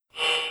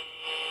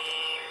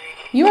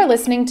You are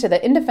listening to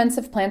the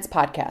Indefensive Plants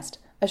Podcast,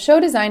 a show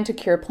designed to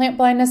cure plant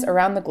blindness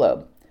around the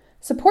globe.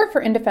 Support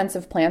for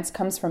Indefensive Plants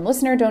comes from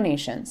listener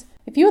donations.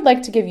 If you would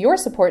like to give your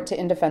support to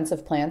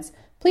Indefensive Plants,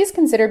 please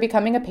consider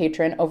becoming a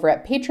patron over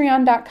at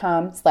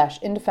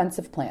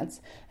patreon.com/indefensiveplants,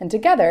 and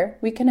together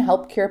we can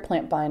help cure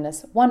plant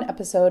blindness one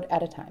episode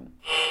at a time.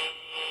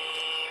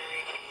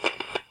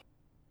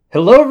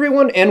 Hello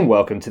everyone and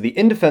welcome to the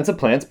Indefensive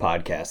Plants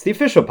Podcast, the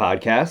official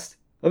podcast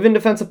of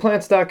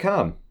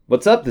indefensiveplants.com.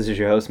 What's up? This is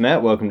your host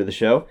Matt. Welcome to the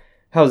show.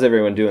 How's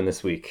everyone doing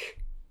this week?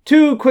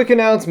 Two quick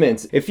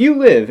announcements. If you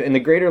live in the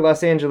greater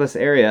Los Angeles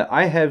area,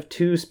 I have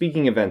two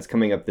speaking events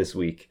coming up this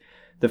week.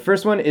 The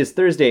first one is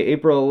Thursday,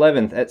 April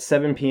 11th at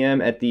 7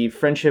 p.m. at the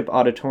Friendship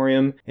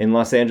Auditorium in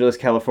Los Angeles,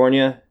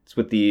 California. It's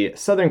with the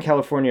Southern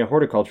California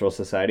Horticultural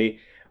Society,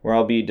 where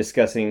I'll be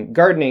discussing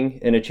gardening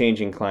in a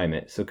changing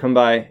climate. So come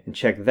by and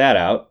check that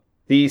out.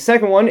 The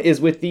second one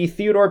is with the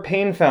Theodore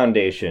Payne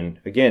Foundation.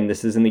 Again,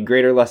 this is in the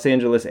greater Los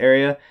Angeles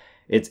area.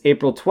 It's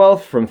April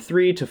 12th from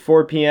 3 to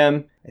 4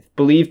 p.m. I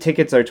believe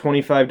tickets are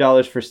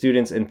 $25 for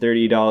students and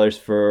 $30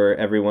 for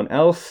everyone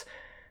else.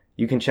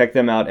 You can check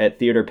them out at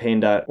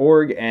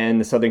theodorepayne.org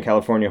and the Southern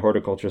California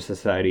Horticultural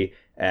Society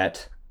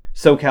at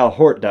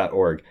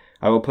socalhort.org.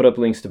 I will put up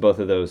links to both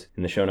of those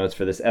in the show notes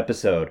for this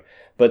episode.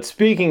 But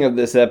speaking of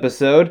this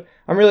episode,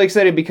 I'm really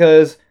excited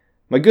because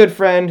my good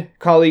friend,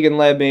 colleague, and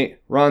labmate,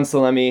 Ron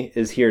Salemme,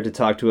 is here to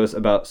talk to us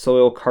about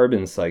soil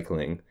carbon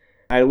cycling.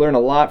 I learn a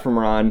lot from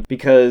Ron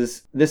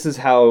because this is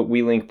how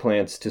we link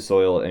plants to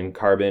soil and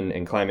carbon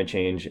and climate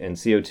change and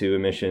CO2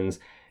 emissions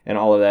and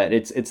all of that.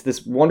 It's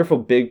this wonderful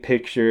big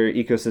picture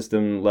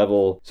ecosystem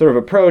level sort of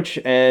approach,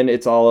 and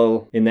it's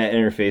all in that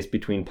interface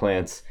between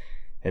plants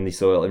and the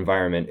soil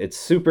environment. It's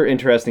super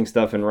interesting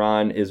stuff, and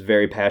Ron is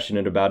very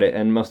passionate about it,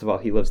 and most of all,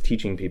 he loves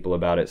teaching people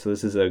about it, so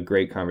this is a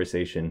great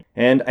conversation.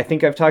 And I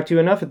think I've talked to you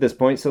enough at this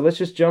point, so let's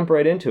just jump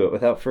right into it.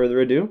 Without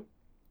further ado,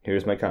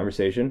 here's my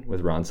conversation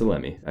with Ron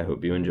Salemme. I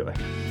hope you enjoy.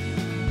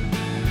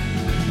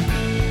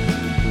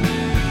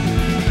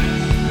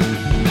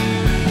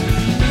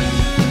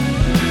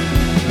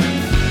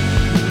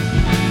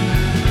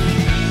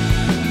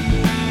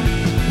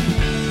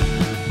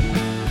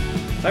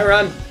 Hi,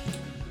 Ron.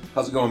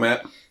 How's it going,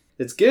 Matt?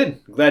 It's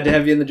good. Glad to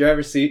have you in the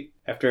driver's seat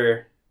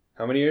after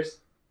how many years?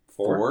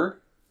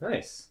 Four?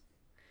 Nice.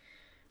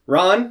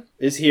 Ron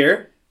is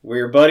here.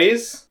 We're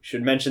buddies.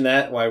 Should mention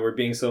that, why we're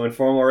being so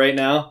informal right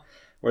now.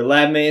 We're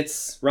lab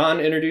mates. Ron,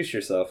 introduce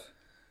yourself.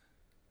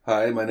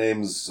 Hi, my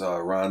name's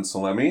Ron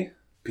Salemme,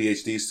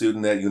 PhD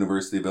student at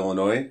University of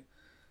Illinois.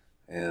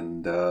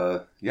 And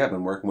I've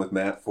been working with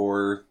Matt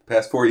for the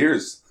past 4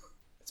 years.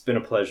 It's been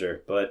a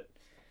pleasure, but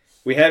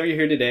we have you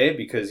here today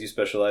because you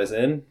specialize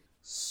in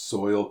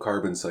soil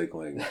carbon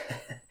cycling.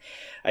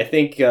 I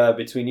think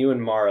between you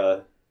and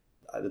Mara,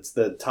 it's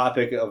the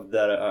topic of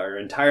our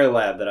entire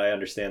lab that I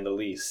understand the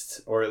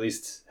least, or at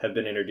least have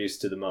been introduced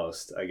to the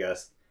most, I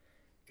guess.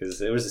 Because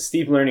it was a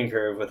steep learning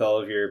curve with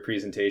all of your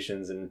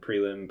presentations and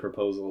prelim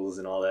proposals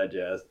and all that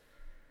jazz.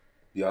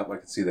 Yep, I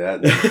can see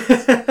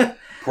that.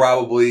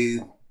 Probably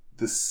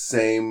the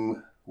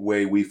same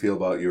way we feel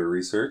about your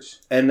research.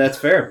 And that's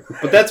fair.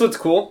 But that's what's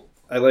cool.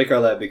 I like our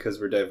lab because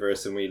we're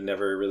diverse and we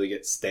never really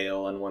get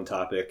stale on one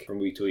topic from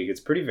week to week.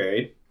 It's pretty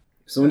varied.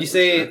 So when you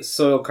say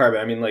soil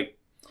carbon, I mean, like,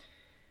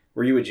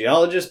 were you a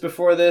geologist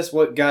before this?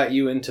 What got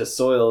you into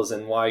soils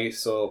and why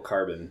soil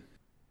carbon?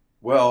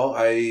 Well,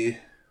 I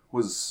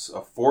was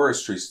a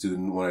forestry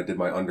student when I did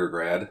my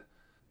undergrad,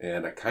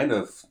 and I kind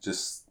of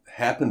just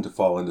happened to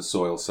fall into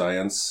soil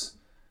science.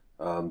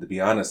 To be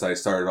honest, I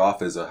started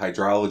off as a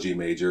hydrology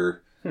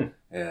major,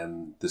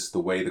 and the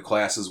way the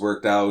classes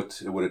worked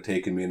out, it would have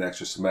taken me an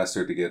extra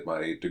semester to get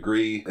my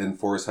degree in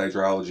forest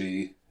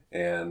hydrology.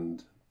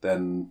 And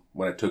then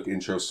when I took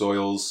Intro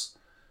Soils,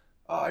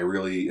 I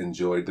really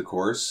enjoyed the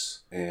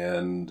course,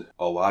 and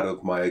a lot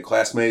of my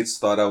classmates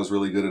thought I was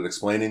really good at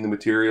explaining the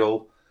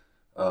material.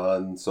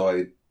 And so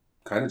I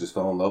kind of just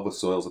fell in love with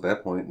soils at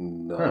that point,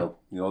 and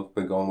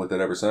been going with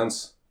it ever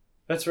since.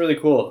 That's really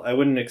cool. I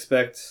wouldn't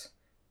expect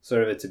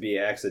sort of it to be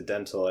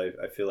accidental.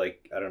 I feel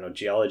like, I don't know,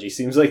 geology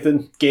seems like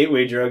the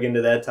gateway drug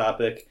into that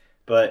topic.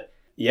 But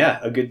yeah,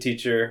 a good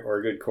teacher or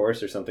a good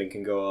course or something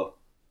can go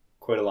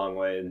quite a long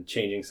way in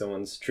changing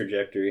someone's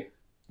trajectory.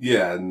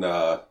 Yeah, and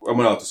I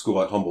went out to school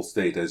at Humboldt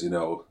State, as you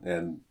know,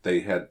 and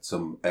they had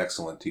some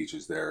excellent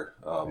teachers there.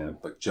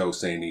 Like Joe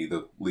Saney,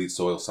 the lead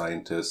soil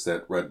scientist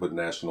at Redwood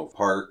National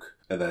Park.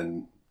 And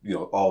then,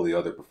 all the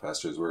other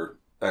professors were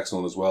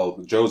excellent as well.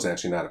 Joe's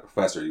actually not a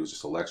professor. He was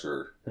just a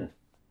lecturer.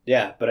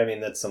 Yeah, but I mean,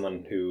 that's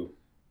someone who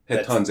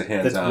had tons of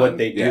hands-on. That's what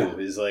they do,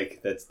 is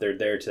like, they're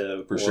there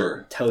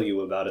to tell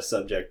you about a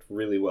subject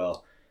really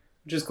well,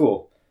 which is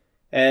cool.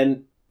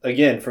 And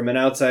again, from an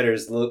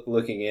outsider's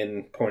looking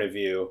in point of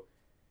view,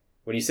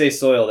 when you say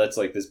soil, that's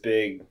like this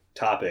big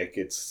topic.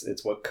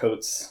 It's what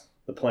coats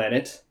the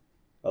planet,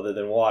 other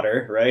than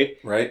water, right?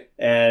 Right.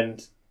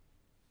 And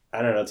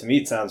I don't know, to me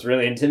it sounds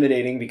really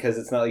intimidating because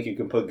it's not like you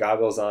can put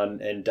goggles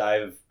on and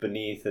dive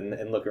beneath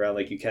and look around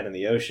like you can in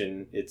the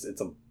ocean. It's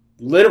a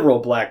literal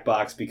black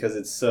box because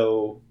it's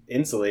so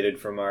insulated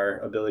from our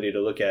ability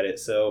to look at it.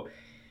 So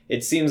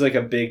it seems like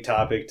a big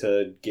topic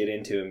to get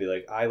into and be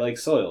like, I like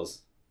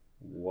soils.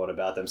 What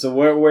about them? So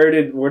where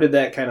did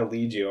that kind of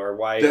lead you, or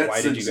why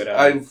did you go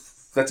down?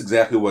 That's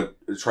exactly what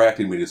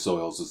attracted me to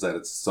soils, is that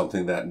it's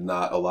something that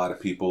not a lot of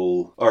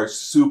people are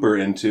super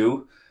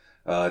into.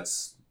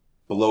 It's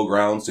below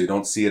ground, so you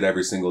don't see it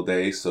every single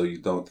day, so you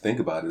don't think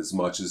about it as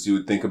much as you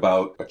would think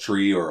about a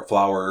tree or a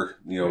flower.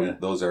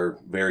 Those are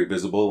very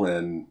visible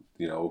and,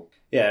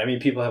 Yeah, I mean,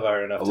 people have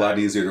hard enough a lot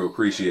easier to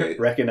appreciate.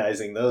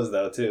 Recognizing those,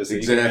 though, too. So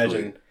exactly. You can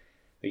imagine,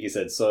 like you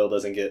said, soil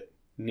doesn't get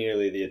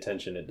nearly the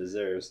attention it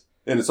deserves.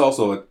 And it's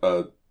also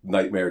a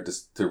nightmare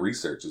to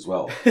research as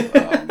well.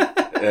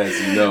 As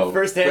you know.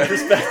 First-hand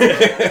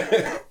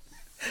perspective.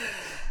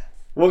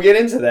 We'll get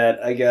into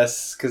that, I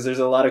guess, because there's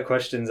a lot of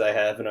questions I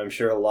have, and I'm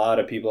sure a lot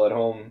of people at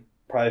home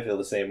probably feel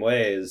the same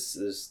way.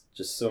 There's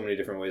just so many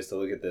different ways to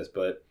look at this.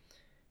 But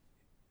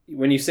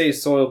when you say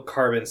soil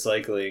carbon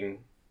cycling,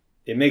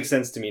 it makes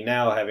sense to me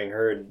now, having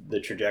heard the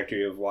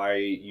trajectory of why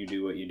you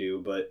do what you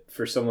do. But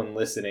for someone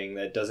listening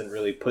that doesn't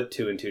really put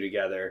two and two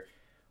together,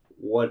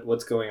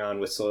 what's going on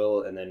with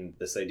soil, and then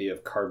this idea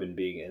of carbon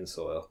being in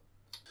soil?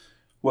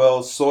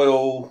 Well,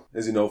 soil,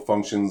 as you know,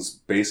 functions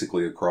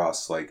basically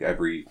across like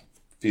every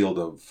field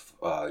of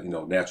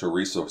natural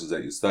resources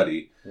that you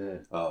study.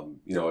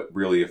 It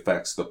really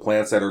affects the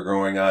plants that are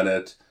growing on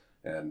it,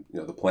 and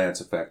the plants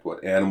affect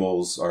what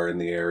animals are in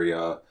the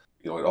area.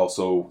 It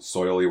also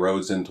soil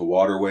erodes into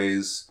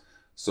waterways.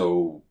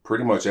 So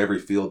pretty much every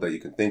field that you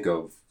can think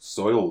of,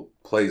 soil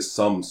plays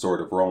some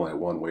sort of role in it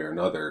one way or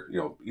another,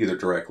 either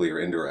directly or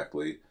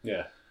indirectly.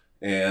 Yeah.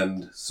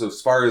 And so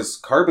as far as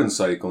carbon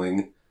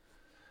cycling,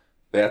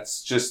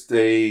 that's just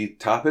a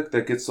topic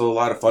that gets a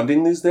lot of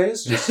funding these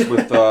days, just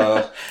with with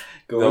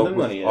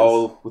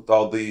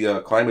all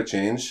the climate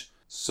change.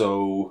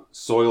 So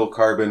soil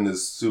carbon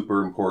is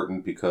super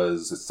important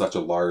because it's such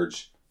a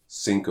large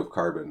sink of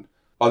carbon.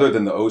 Other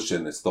than the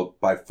ocean, it's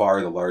by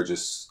far the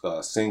largest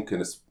sink,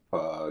 and it's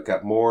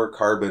got more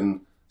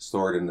carbon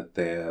stored in it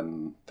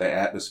than the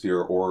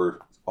atmosphere or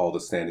all the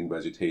standing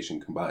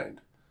vegetation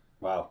combined.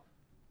 Wow,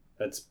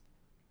 that's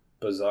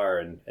bizarre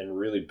and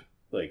really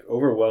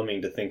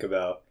overwhelming to think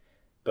about.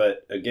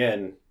 But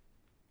again,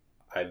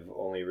 I've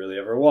only really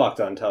ever walked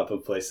on top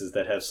of places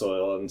that have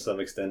soil in some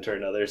extent or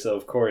another, so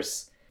of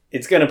course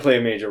it's going to play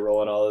a major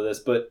role in all of this.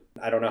 But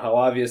I don't know how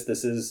obvious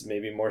this is,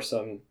 maybe more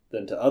some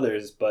than to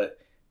others, but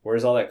where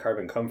does all that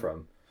carbon come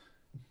from?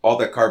 All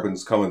that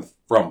carbon's coming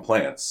from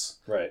plants.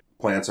 Right.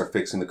 Plants are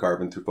fixing the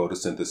carbon through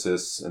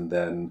photosynthesis, and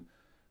then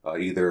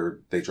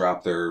either they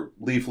drop their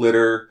leaf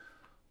litter,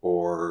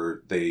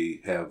 or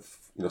they have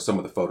some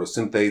of the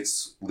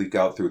photosynthetes leak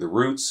out through the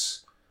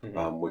roots,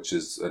 which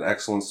is an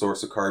excellent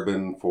source of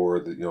carbon for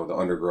the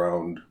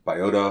underground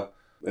biota.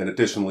 And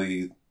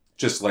additionally,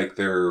 just like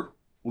their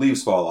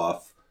leaves fall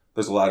off,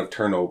 there's a lot of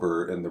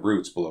turnover in the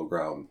roots below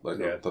ground,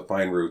 the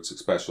fine roots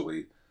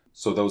especially.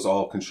 So those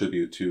all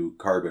contribute to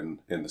carbon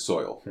in the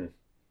soil.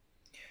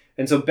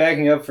 And so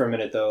backing up for a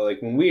minute, though,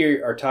 when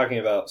we are talking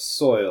about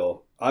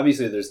soil,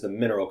 obviously there's the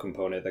mineral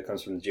component that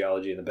comes from the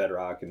geology and the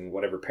bedrock and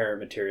whatever parent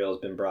material has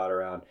been brought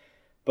around.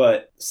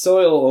 But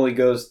soil only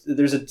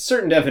there's a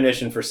certain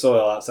definition for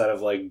soil outside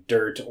of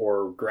dirt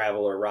or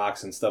gravel or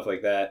rocks and stuff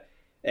like that.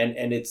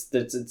 And it's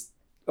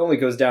only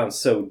goes down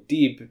so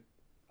deep.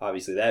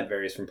 Obviously that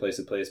varies from place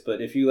to place.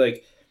 But if you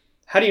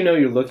how do you know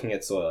you're looking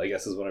at soil, I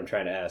guess is what I'm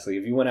trying to ask.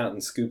 If you went out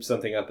and scooped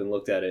something up and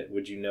looked at it,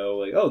 would you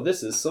know, oh,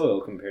 this is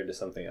soil compared to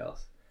something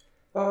else?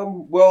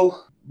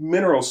 Well,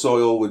 mineral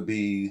soil would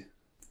be,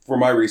 for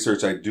my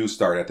research, I do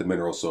start at the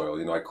mineral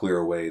soil. I clear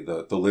away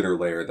the litter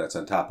layer that's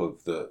on top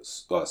of the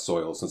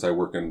soil. Since I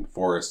work in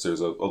forests,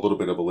 there's a little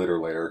bit of a litter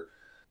layer.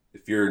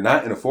 If you're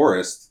not in a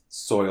forest,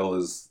 soil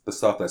is the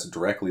stuff that's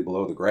directly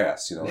below the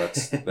grass.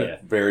 That's the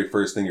very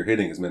first thing you're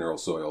hitting is mineral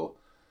soil.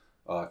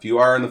 If you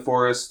are in the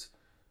forest,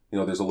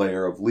 there's a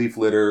layer of leaf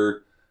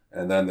litter,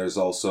 and then there's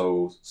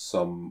also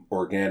some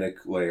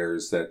organic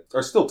layers that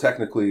are still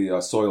technically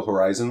soil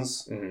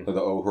horizons, or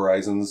the O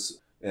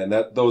horizons, and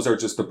those are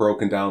just the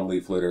broken down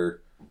leaf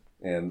litter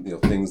and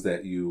things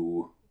that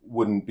you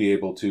wouldn't be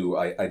able to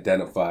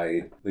identify,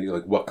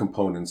 what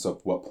components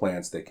of what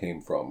plants they came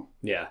from.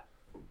 Yeah.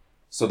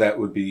 So that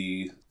would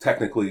be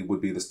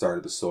the start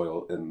of the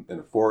soil in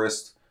a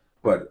forest,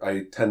 but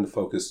I tend to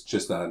focus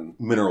just on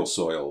mineral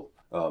soil.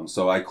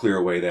 So I clear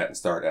away that and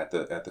start at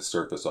the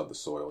surface of the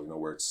soil,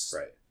 where it's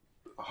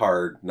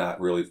hard, not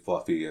really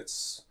fluffy.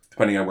 It's,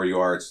 depending on where you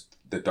are, it's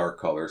the dark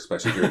color,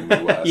 especially here in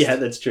the West. Yeah,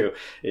 that's true.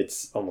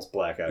 It's almost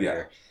black out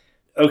here.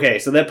 Okay,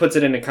 so that puts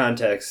it into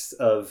context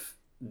of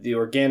the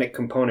organic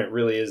component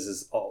really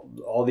is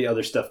all the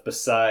other stuff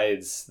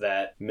besides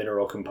that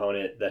mineral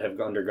component that have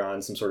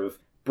undergone some sort of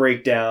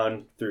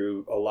breakdown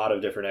through a lot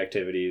of different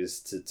activities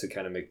to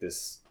kind of make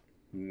this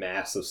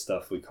mass of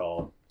stuff we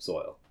call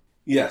soil.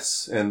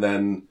 Yes, and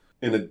then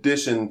in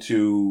addition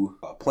to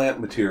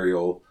plant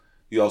material,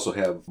 you also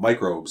have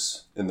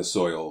microbes in the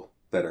soil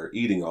that are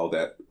eating all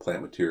that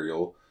plant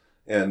material.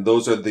 And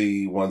those are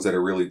the ones that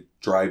are really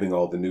driving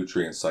all the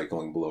nutrient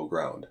cycling below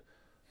ground.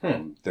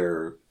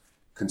 They're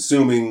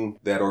consuming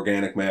that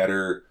organic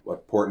matter. An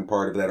important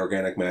part of that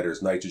organic matter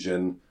is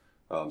nitrogen.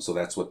 So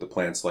that's what the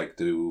plants like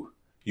to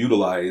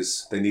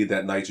utilize. They need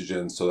that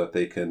nitrogen so that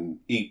they can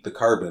eat the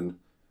carbon.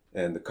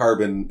 And the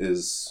carbon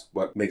is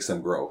what makes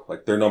them grow.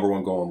 Like their number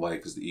one goal in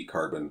life is to eat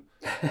carbon.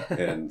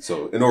 And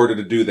so in order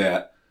to do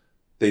that,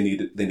 they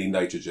need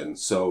nitrogen.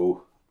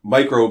 So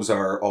microbes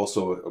are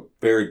also a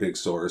very big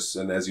source.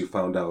 And as you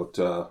found out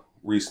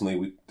recently,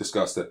 we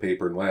discussed that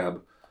paper in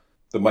lab,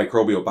 the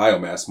microbial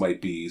biomass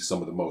might be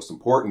some of the most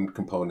important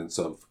components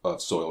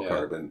of soil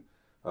carbon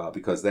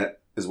because that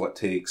is what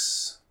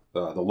takes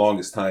the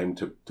longest time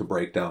to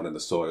break down in the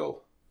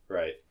soil.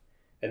 Right.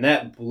 And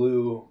that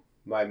blew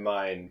my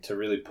mind to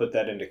really put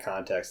that into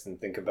context and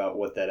think about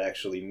what that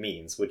actually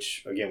means,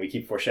 which, again, we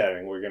keep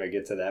foreshadowing. We're going to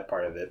get to that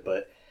part of it.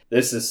 But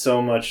this is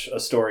so much a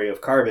story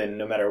of carbon.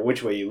 No matter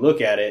which way you look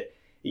at it,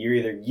 you're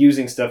either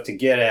using stuff to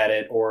get at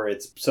it or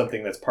it's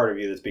something that's part of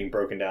you that's being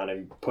broken down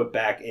and put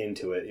back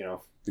into it,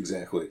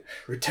 Exactly.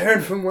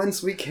 Return from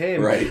whence we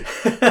came. Right.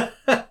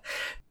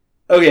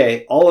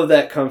 Okay, all of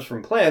that comes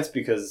from plants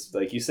because,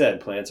 like you said,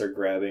 plants are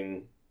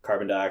grabbing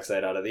carbon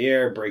dioxide out of the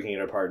air, breaking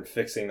it apart and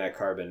fixing that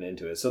carbon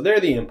into it. So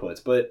they're the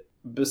inputs. But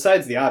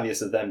besides the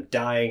obvious of them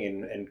dying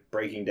and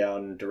breaking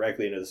down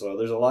directly into the soil,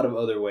 there's a lot of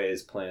other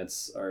ways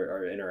plants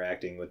are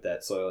interacting with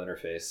that soil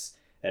interface.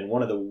 And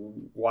one of the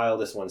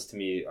wildest ones to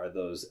me are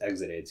those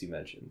exudates you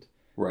mentioned.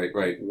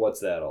 Right.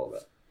 What's that all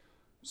about?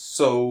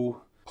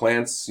 So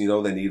plants, they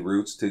need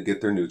roots to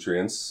get their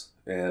nutrients.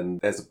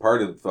 And as a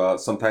part of,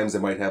 sometimes they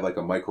might have like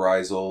a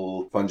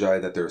mycorrhizal fungi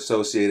that they're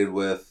associated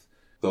with.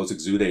 Those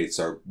exudates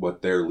are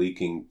what they're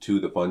leaking to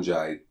the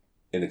fungi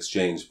in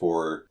exchange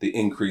for the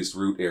increased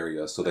root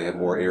area, so they have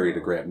more area to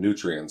grab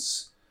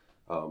nutrients.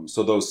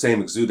 So those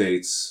same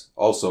exudates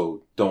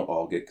also don't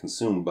all get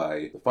consumed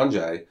by the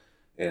fungi,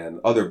 and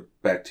other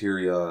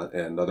bacteria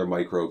and other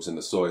microbes in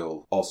the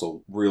soil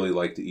also really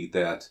like to eat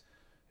that.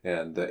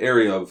 And the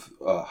area of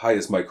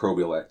highest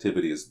microbial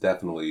activity is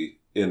definitely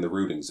in the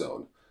rooting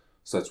zone.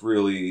 So that's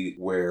really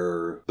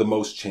where the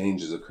most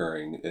change is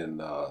occurring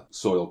in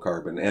soil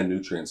carbon and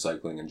nutrient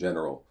cycling in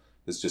general.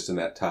 It's just in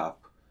that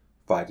top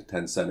 5 to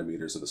 10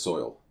 centimeters of the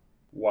soil.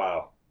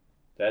 Wow.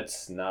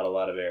 That's not a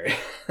lot of area.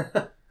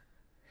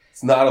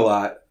 It's not a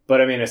lot.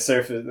 But I mean, a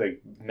surface,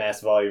 like mass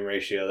volume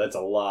ratio, that's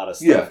a lot of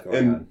stuff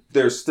going on.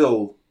 There's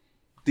still,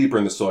 deeper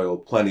in the soil,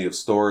 plenty of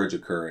storage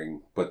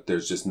occurring, but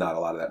there's just not a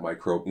lot of that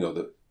microbe.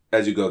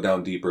 As you go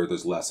down deeper,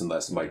 there's less and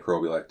less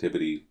microbial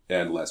activity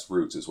and less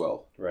roots as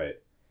well. Right.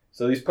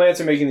 So these plants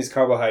are making these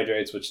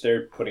carbohydrates, which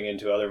they're putting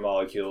into other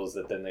molecules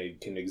that then they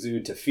can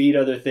exude to feed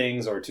other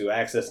things or to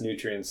access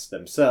nutrients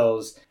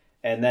themselves.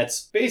 And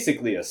that's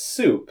basically a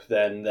soup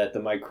then that the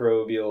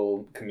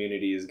microbial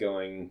community is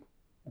going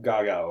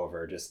gaga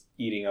over, just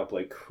eating up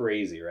like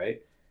crazy,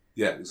 right?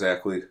 Yeah,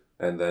 exactly.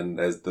 And then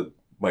as the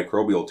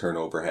microbial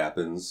turnover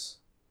happens,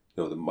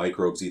 the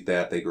microbes eat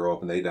that, they grow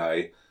up and they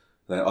die.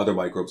 And then other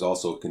microbes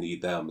also can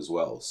eat them as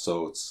well.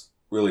 So it's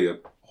really a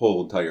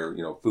whole entire,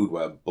 food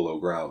web below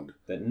ground.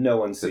 That no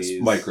one sees.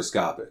 It's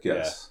microscopic,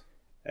 yes.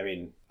 Yeah. I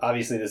mean,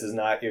 obviously this is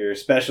not your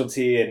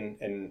specialty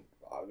and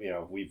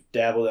we've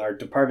dabbled, our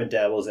department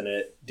dabbles in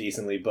it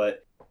decently,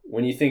 but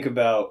when you think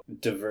about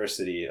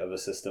diversity of a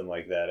system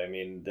like that, I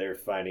mean, they're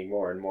finding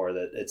more and more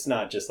that it's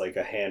not just like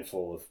a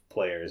handful of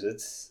players.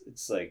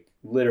 It's like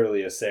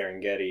literally a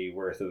Serengeti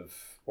worth of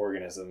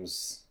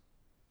organisms,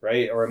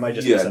 right? Or am I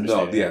just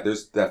misunderstanding? Yeah,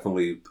 there's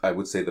definitely, I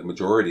would say the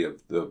majority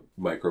of the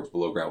microbes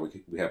below ground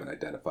we haven't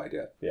identified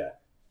yet. Yeah.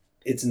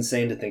 It's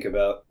insane to think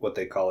about what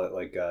they call it,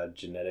 like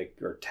genetic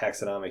or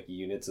taxonomic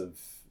units of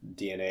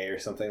DNA or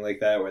something like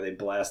that, where they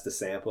blast a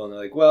sample and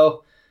they're like,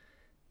 well,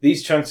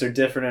 these chunks are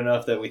different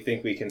enough that we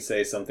think we can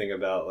say something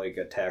about like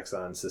a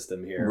taxon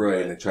system here.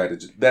 Right, and they try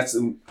to, that's,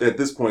 at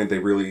this point, they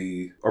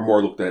really are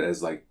more looked at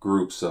as like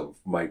groups of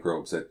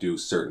microbes that do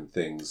certain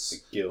things.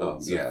 Like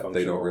guilds.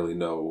 They don't really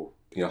know,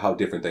 how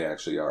different they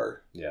actually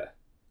are. Yeah,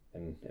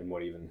 and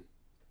what even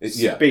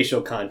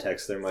spatial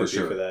context there might be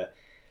for that.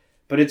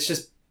 But it's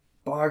just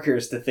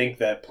bonkers to think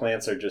that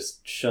plants are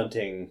just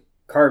shunting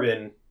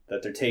carbon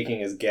that they're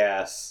taking as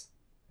gas,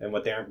 and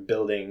what they aren't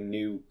building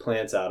new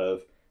plants out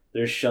of,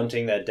 they're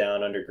shunting that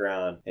down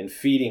underground and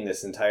feeding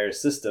this entire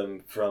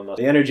system from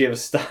the energy of a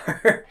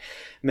star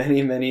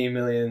many, many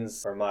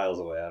millions or miles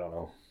away. I don't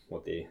know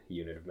what the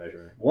unit of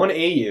measurement. 1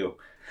 AU.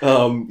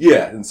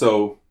 And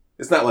so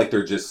it's not like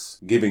they're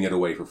just giving it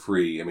away for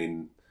free. I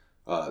mean,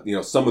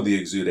 some of the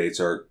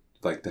exudates are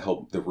like to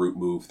help the root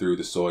move through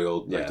the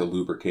soil, like to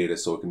lubricate it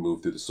so it can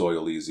move through the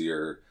soil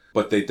easier.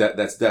 But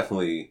that's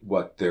definitely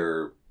what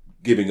they're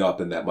giving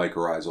up in that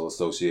mycorrhizal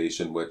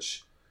association,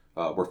 which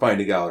we're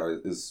finding out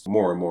is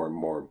more and more and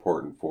more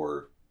important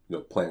for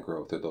plant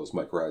growth at those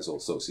mycorrhizal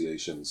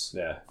associations.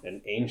 Yeah,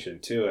 and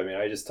ancient too. I mean,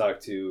 I just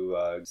talked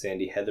to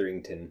Sandy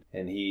Hetherington,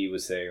 and he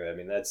was saying, I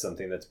mean, that's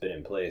something that's been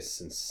in place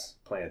since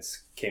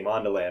plants came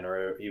onto land,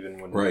 or even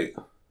when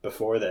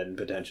before then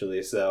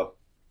potentially. So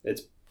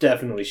it's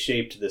definitely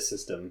shaped the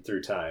system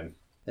through time.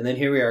 And then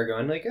here we are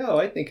going like, oh,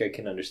 I think I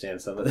can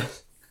understand some of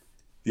this.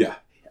 Yeah.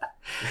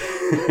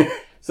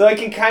 So I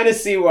can kind of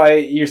see why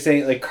you're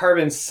saying like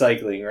carbon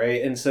cycling,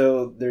 right? And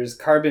so there's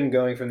carbon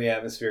going from the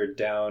atmosphere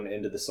down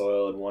into the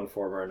soil in one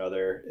form or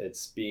another.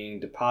 It's being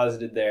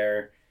deposited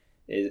there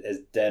as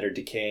dead or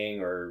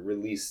decaying or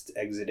released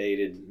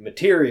exudated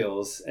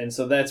materials. And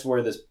so that's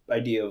where this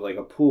idea of like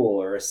a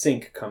pool or a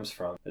sink comes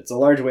from. It's a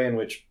large way in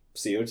which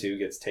CO2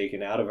 gets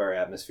taken out of our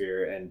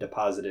atmosphere and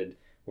deposited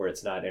where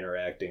it's not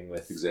interacting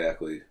with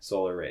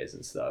solar rays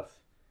and stuff.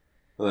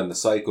 And then the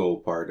cycle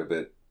part of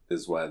it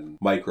is when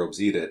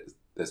microbes eat it.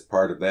 As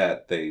part of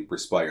that, they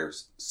respire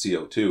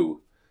CO2.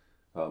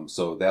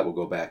 So that will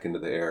go back into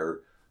the air.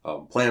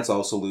 Plants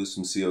also lose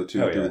some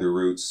CO2 through their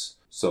roots.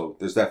 So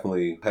there's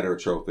definitely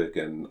heterotrophic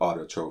and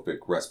autotrophic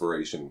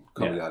respiration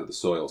coming out of the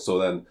soil. So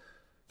then,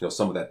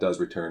 some of that does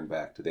return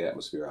back to the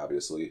atmosphere,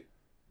 obviously.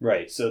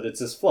 Right. So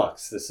it's this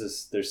flux.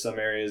 There's some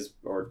areas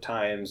or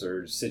times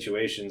or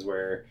situations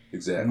where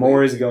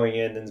more is going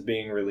in than is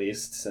being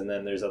released. And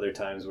then there's other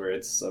times where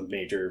it's a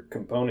major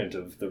component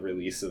of the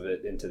release of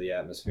it into the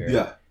atmosphere.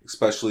 Yeah.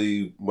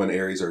 Especially when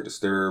areas are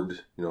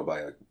disturbed, by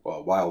a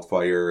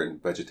wildfire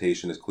and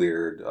vegetation is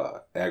cleared.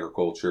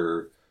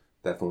 Agriculture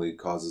definitely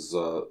causes,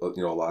 a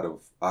lot of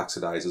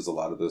oxidizes a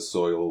lot of the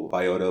soil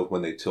biota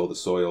when they till the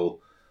soil.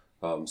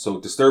 So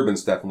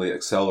disturbance definitely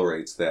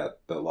accelerates the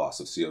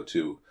loss of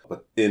CO2.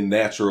 But in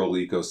natural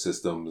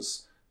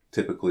ecosystems,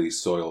 typically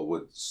soil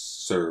would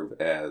serve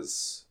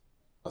as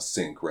a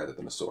sink rather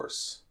than a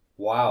source.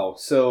 Wow.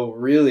 So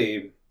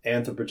really,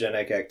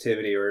 anthropogenic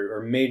activity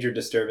or major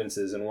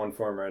disturbances in one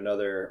form or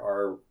another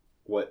are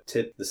what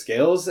tip the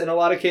scales in a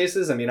lot of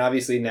cases. I mean,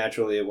 obviously,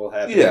 naturally it will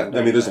happen. Yeah,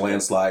 I mean, there's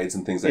landslides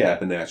and things that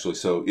happen naturally.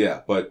 So,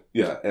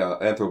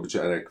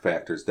 anthropogenic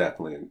factors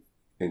definitely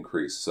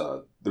increase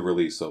the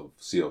release of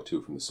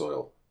CO2 from the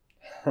soil.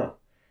 Huh.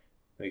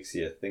 Makes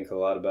you think a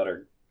lot about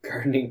our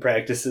gardening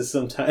practices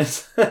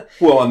sometimes.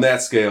 Well, on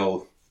that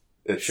scale,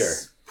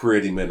 it's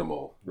pretty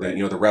minimal. Right.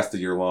 The rest of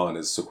your lawn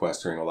is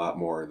sequestering a lot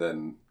more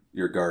than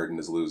your garden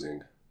is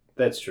losing.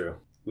 That's true.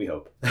 We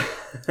hope.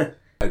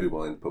 I'd be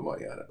willing to put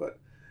money on it, but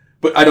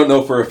I don't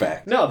know for a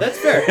fact. No, that's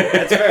fair.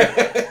 That's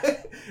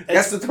fair. I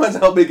guess it depends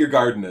on how big your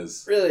garden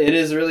is. Really, it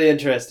is really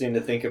interesting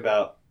to think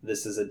about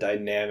this as a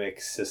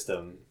dynamic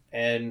system.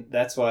 And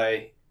that's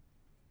why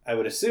I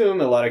would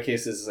assume in a lot of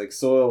cases like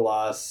soil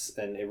loss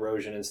and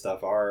erosion and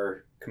stuff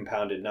are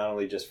compounded not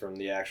only just from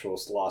the actual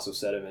loss of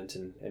sediment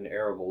in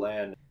arable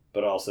land,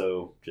 but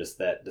also just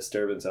that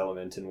disturbance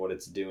element and what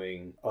it's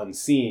doing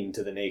unseen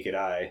to the naked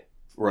eye.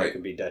 Right. It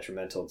could be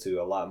detrimental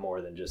to a lot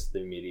more than just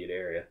the immediate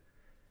area.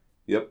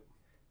 Yep.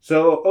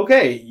 So,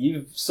 okay,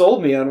 you've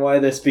sold me on why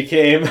this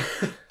became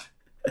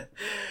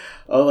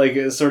like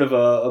a sort of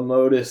a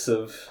modus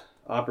of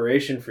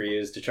operation for you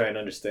is to try and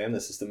understand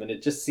the system. And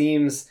it just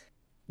seems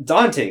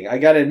daunting. I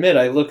gotta admit,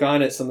 I look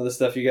on at some of the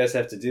stuff you guys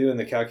have to do and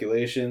the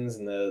calculations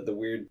and the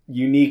weird,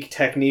 unique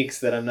techniques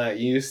that I'm not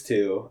used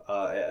to.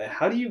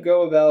 How do you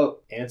go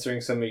about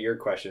answering some of your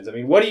questions? I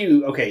mean,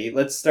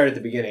 let's start at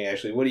the beginning,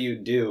 actually. What do you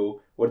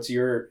do? What's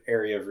your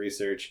area of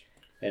research?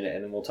 And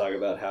then we'll talk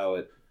about how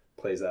it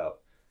plays out.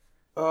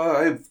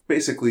 I have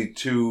basically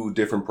 2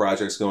 different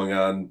projects going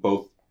on,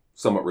 both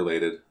somewhat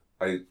related.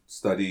 I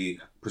study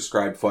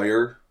prescribed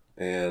fire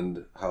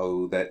and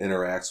how that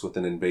interacts with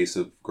an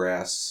invasive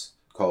grass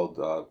called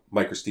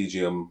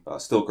Microstegium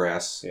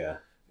stiltgrass. Yeah.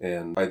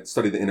 And I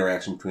study the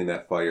interaction between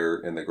that fire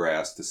and the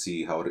grass to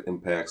see how it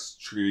impacts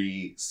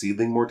tree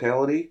seedling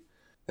mortality.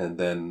 And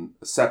then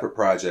a separate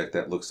project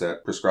that looks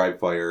at prescribed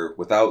fire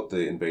without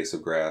the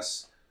invasive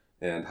grass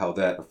and how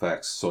that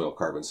affects soil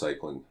carbon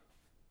cycling.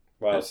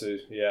 Wow, so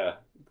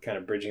kind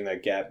of bridging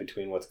that gap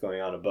between what's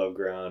going on above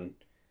ground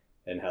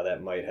and how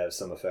that might have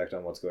some effect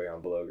on what's going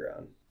on below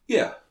ground.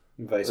 Yeah.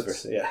 Vice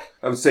versa, yeah.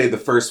 I would say the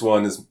first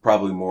one is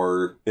probably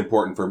more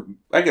important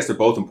I guess they're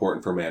both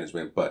important for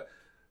management, but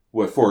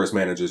what forest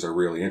managers are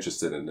really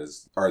interested in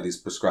are these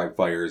prescribed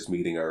fires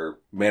meeting our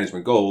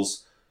management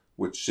goals,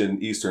 which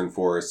in eastern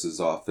forests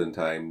is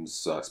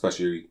oftentimes,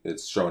 especially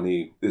it's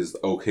Shawnee, is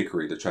oak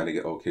hickory. They're trying to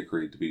get oak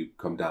hickory to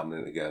become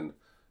dominant again.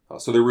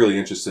 So they're really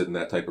interested in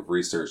that type of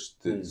research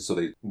so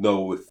they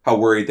know how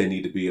worried they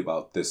need to be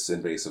about this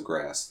invasive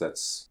grass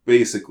that's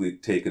basically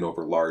taken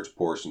over large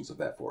portions of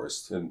that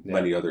forest and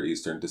many other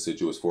eastern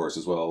deciduous forests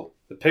as well.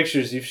 The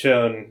pictures you've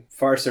shown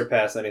far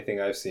surpass anything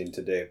I've seen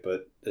to date,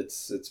 but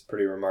it's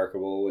pretty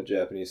remarkable what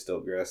Japanese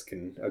stiltgrass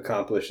can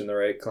accomplish in the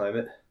right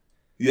climate.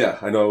 Yeah,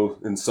 I know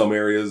in some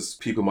areas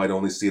people might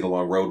only see it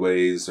along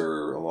roadways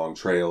or along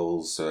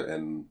trails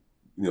and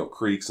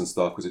creeks and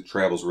stuff because it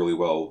travels really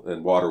well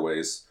in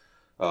waterways.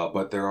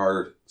 But there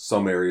are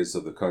some areas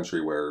of the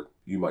country where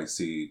you might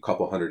see a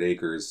couple hundred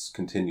acres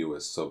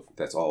continuous, so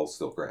that's all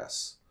still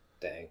grass.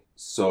 Dang.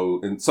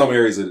 So in some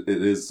areas it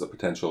is a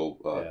potential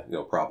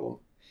problem.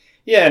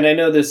 Yeah, and I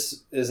know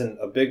this isn't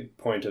a big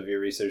point of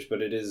your research,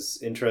 but it is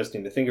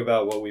interesting to think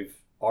about what we've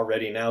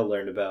already now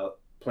learned about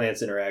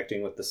plants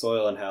interacting with the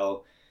soil and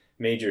how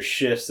major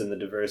shifts in the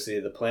diversity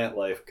of the plant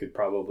life could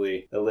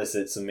probably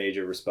elicit some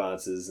major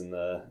responses in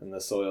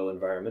the soil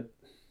environment.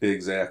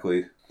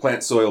 Exactly.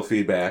 Plant soil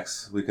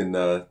feedbacks. We can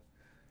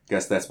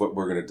guess that's what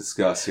we're going to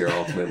discuss here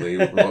ultimately,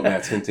 what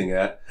Matt's hinting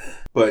at.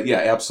 But yeah,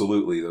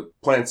 absolutely. The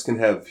plants can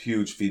have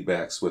huge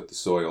feedbacks with the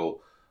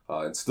soil.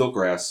 And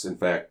stiltgrass, in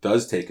fact,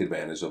 does take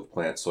advantage of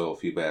plant soil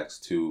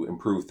feedbacks to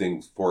improve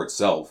things for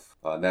itself.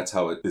 And that's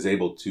how it is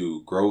able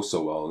to grow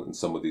so well in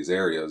some of these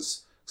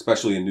areas,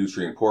 especially in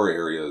nutrient-poor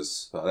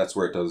areas. That's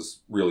where it does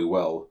really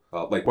well.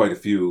 Like quite a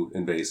few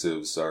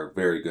invasives are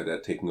very good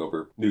at taking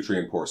over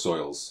nutrient-poor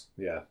soils.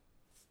 Yeah.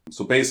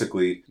 So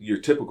basically, your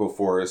typical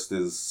forest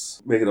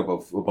is made up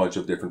of a bunch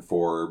of different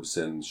forbs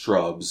and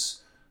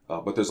shrubs,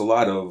 but there's a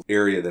lot of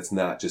area that's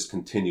not just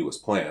continuous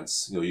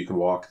plants. You can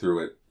walk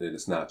through it, and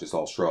it's not just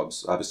all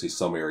shrubs. Obviously,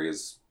 some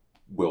areas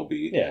will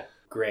be. Yeah,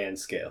 grand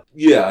scale.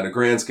 Yeah, on a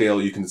grand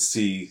scale, you can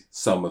see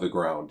some of the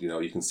ground.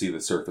 You can see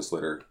the surface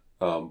litter.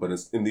 But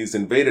in these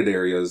invaded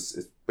areas,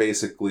 it's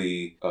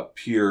basically a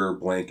pure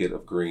blanket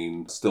of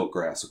green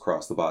stiltgrass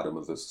across the bottom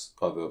of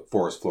the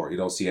forest floor. You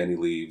don't see any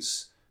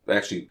leaves. It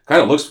actually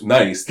kind of looks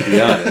nice, to be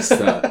honest.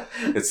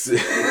 It's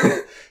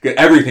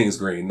everything's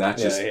green, not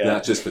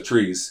just the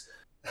trees.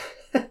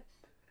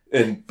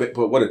 But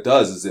what it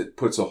does is it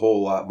puts a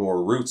whole lot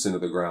more roots into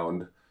the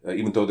ground,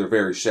 even though they're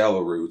very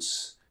shallow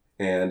roots,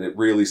 and it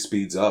really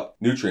speeds up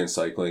nutrient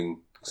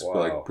cycling,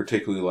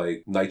 particularly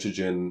like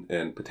nitrogen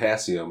and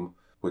potassium,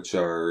 which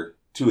are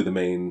two of the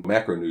main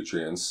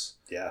macronutrients.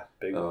 Yeah,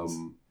 big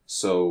ones.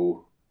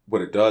 So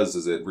what it does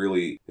is it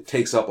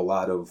takes up a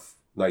lot of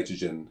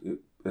nitrogen.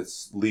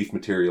 Its leaf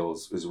material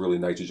is really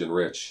nitrogen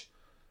rich,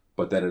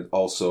 but then it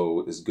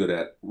also is good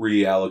at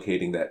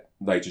reallocating that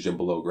nitrogen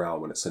below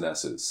ground when it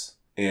senesces.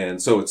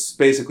 And so it's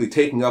basically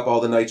taking up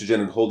all the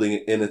nitrogen and holding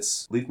it in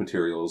its leaf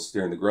materials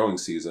during the growing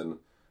season,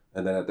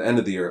 and then at the end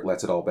of the year it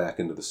lets it all back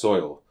into the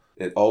soil.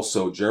 It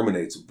also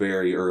germinates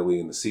very early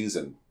in the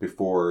season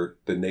before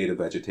the native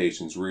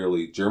vegetation's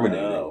really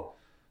germinating. Oh.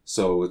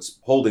 So it's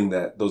holding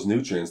those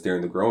nutrients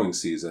during the growing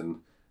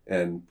season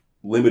and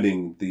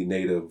limiting the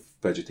native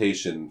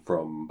vegetation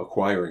from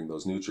acquiring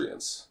those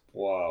nutrients.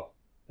 Wow.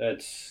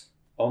 That's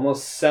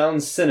almost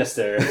sounds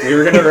sinister if we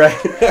were going to write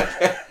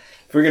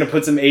if we're going to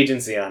put some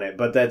agency on it,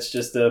 but that's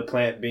just a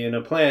plant being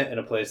a plant in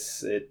a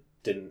place it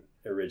didn't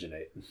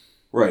originate.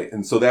 Right,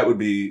 and so that would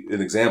be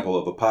an example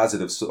of a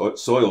positive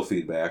soil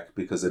feedback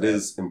because it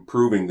is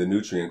improving the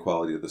nutrient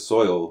quality of the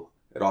soil.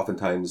 It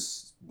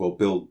oftentimes will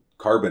build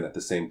carbon at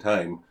the same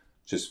time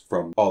just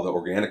from all the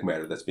organic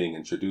matter that's being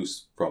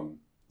introduced from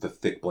the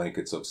thick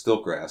blankets of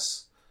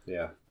stiltgrass.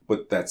 Yeah.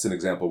 But that's an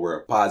example where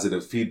a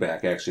positive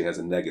feedback actually has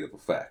a negative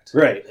effect.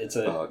 Right. It's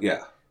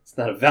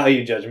not a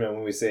value judgment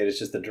when we say it. It's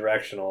just a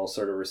directional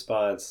sort of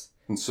response.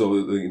 And so,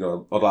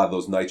 a lot of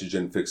those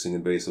nitrogen-fixing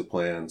invasive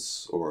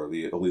plants or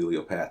the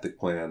alleliopathic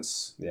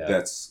plants,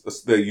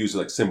 they use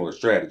like similar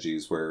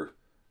strategies where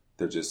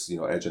they're just,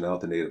 edging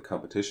out the native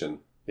competition.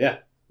 Yeah.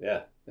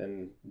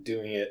 And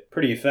doing it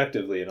pretty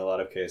effectively in a lot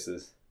of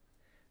cases.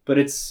 But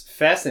it's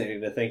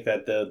fascinating to think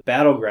that the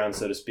battleground,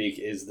 so to speak,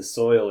 is the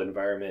soil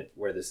environment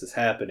where this is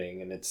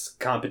happening. And it's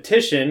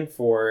competition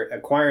for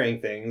acquiring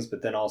things,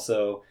 but then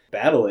also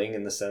battling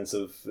in the sense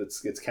of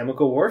it's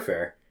chemical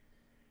warfare.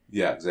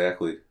 Yeah,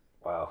 exactly.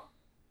 Wow.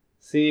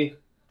 See,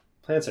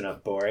 plants are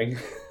not boring.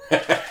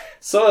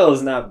 Soil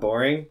is not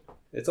boring.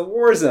 It's a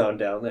war zone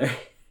down there.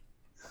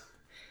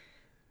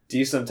 Do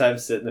you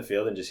sometimes sit in the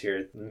field and just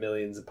hear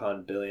millions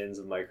upon billions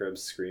of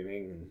microbes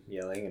screaming and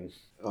yelling? And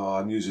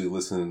I'm usually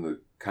listening to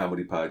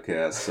comedy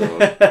podcasts, so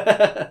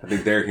I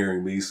think they're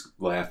hearing me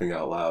laughing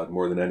out loud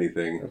more than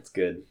anything. That's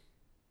good.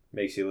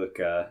 Makes you look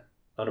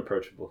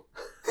unapproachable.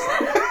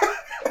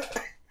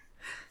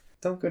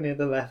 Don't go near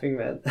the laughing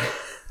man.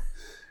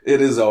 It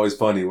is always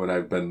funny when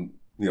I've been,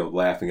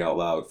 laughing out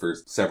loud for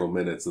several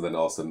minutes, and then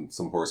all of a sudden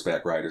some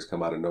horseback riders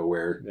come out of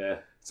nowhere. Yeah.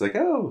 It's like,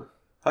 oh,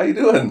 how you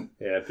doing?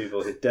 Yeah,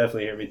 people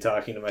definitely hear me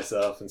talking to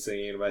myself and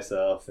singing to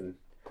myself and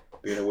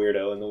being a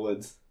weirdo in the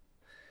woods.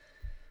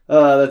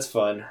 That's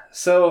fun.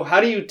 So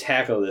how do you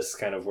tackle this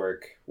kind of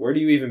work? Where do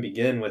you even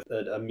begin with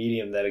a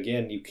medium that,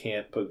 again, you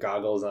can't put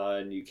goggles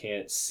on, you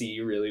can't see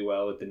really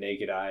well with the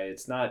naked eye,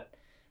 it's not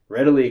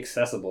readily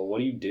accessible? What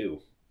do you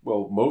do?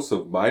 Well, most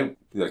of my,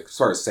 as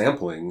far as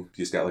sampling,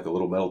 you just got like a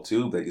little metal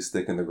tube that you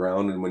stick in the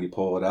ground, and when you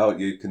pull it out,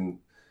 you can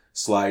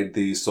slide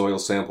the soil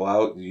sample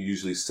out. You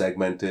usually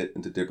segment it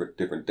into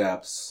different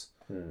depths.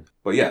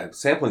 But yeah,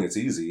 sampling, it's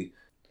easy.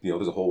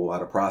 There's a whole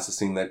lot of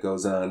processing that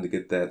goes on to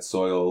get that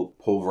soil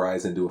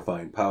pulverized into a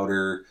fine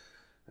powder.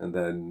 And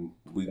then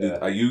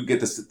you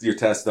get your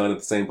tests done at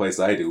the same place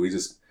I do. We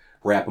just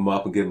wrap them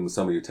up and give them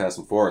some of your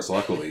tests for us,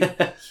 luckily.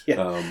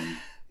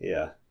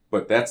 Yeah.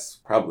 But that's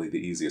probably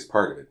the easiest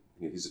part of it.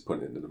 He's just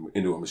putting it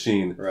into a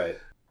machine. Right.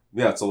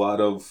 Yeah, it's a lot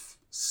of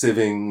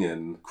sieving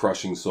and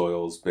crushing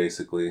soils,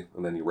 basically.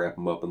 And then you wrap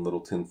them up in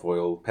little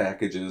tinfoil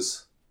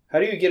packages. How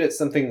do you get at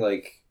something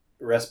like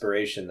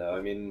respiration, though?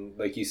 I mean,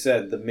 like you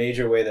said, the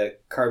major way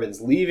that carbon's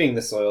leaving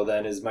the soil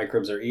then is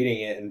microbes are eating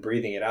it and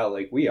breathing it out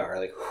like we are,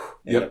 like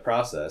in the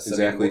process.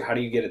 Exactly. I mean, how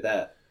do you get at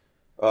that?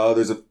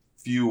 There's a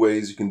few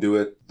ways you can do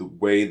it. The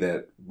way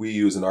that we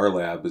use in our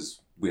lab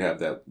is we have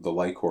the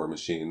light core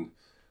machine,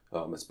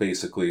 It's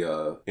basically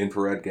a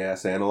infrared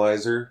gas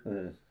analyzer,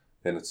 Mm.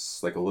 and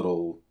it's like a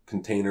little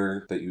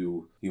container that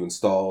you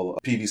install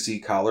PVC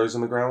collars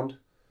in the ground,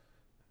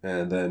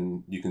 and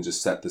then you can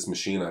just set this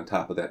machine on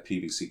top of that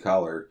PVC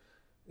collar,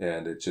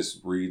 and it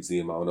just reads the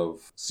amount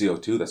of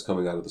CO2 that's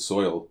coming out of the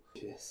soil.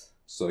 Jeez.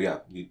 So yeah,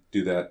 you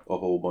do that a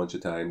whole bunch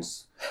of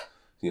times,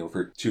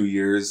 for 2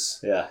 years.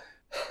 Yeah.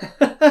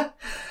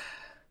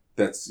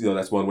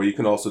 That's one way. You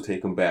can also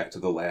take them back to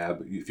the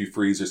lab. If you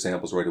freeze your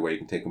samples right away, you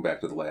can take them back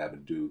to the lab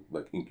and do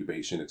like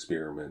incubation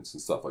experiments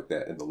and stuff like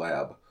that in the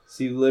lab.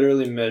 So you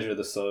literally measure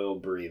the soil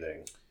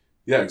breathing.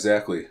 Yeah,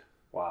 exactly.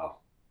 Wow.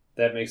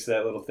 That makes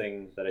that little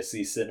thing that I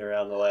see sitting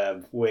around the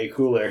lab way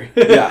cooler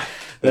Yeah.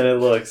 than it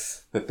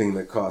looks. The thing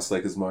that costs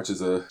like as much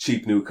as a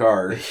cheap new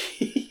car.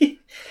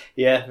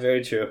 Yeah,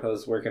 very true. I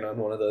was working on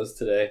one of those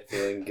today,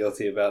 feeling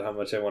guilty about how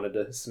much I wanted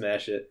to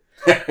smash it.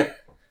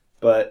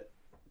 But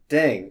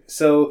dang,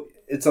 so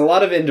it's a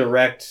lot of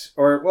indirect,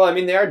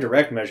 they are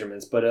direct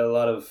measurements, but a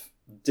lot of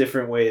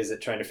different ways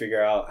at trying to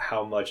figure out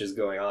how much is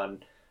going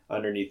on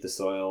underneath the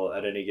soil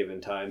at any given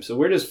time. So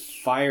where does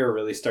fire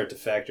really start to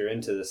factor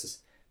into this?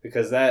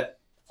 Because that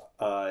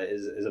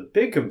is a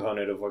big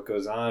component of what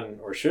goes on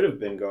or should have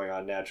been going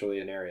on naturally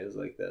in areas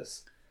like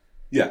this.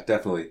 Yeah,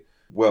 definitely.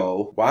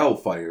 Well,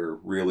 wildfire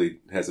really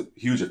has a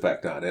huge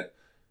effect on it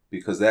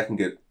because that can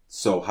get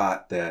so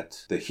hot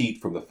that the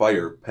heat from the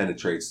fire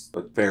penetrates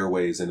a fair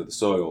ways into the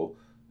soil.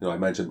 I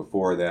mentioned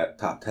before that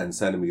top 10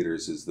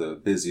 centimeters is the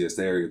busiest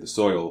area of the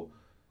soil.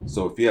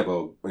 So if you have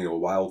a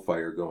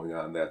wildfire going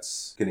on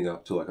that's getting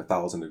up to like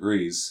 1,000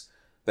 degrees,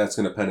 that's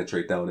going to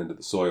penetrate down into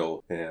the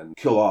soil and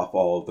kill off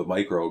all of the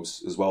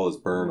microbes as well as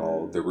burn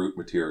all of the root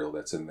material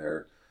that's in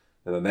there.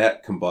 And then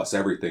that combusts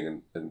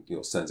everything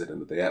and sends it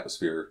into the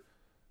atmosphere.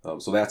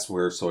 So that's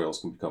where soils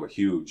can become a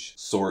huge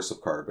source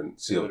of carbon,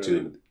 CO2.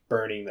 Literally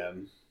burning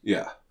them.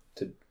 Yeah.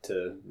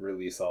 To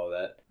release all of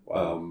that.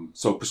 Wow.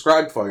 So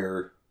prescribed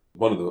fire,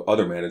 one of the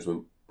other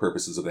management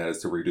purposes of that is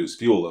to reduce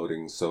fuel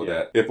loading so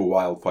that if a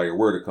wildfire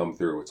were to come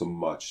through, it's a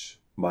much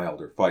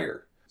milder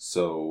fire.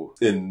 So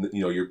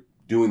you're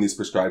doing these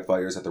prescribed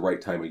fires at the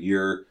right time of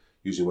year,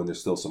 usually when there's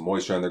still some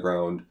moisture on the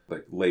ground,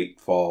 like late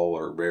fall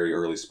or very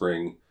early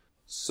spring.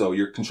 So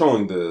you're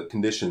controlling the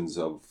conditions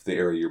of the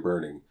area you're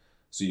burning.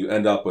 So you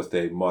end up with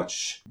a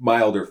much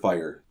milder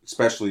fire,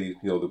 especially,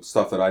 the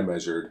stuff that I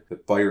measured. The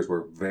fires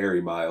were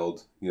very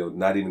mild,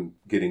 not even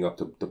getting up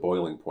to the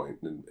boiling point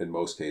in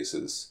most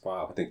cases.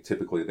 Wow. I think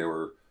typically they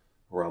were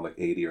around like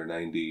 80 or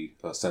 90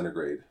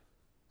 centigrade.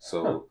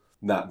 So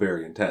not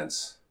very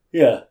intense.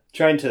 Yeah.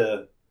 Trying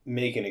to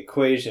make an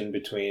equation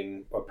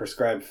between a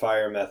prescribed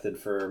fire method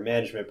for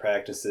management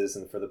practices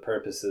and for the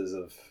purposes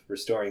of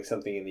restoring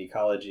something in the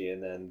ecology,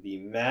 and then the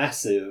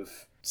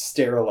massive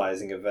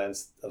sterilizing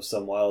events of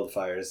some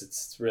wildfires,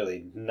 it's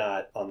really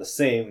not on the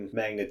same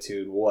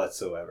magnitude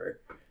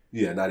whatsoever.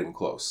 Yeah, not even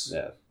close.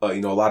 Yeah. A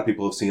lot of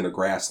people have seen a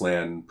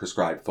grassland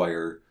prescribed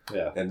fire.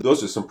 Yeah. And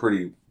those are some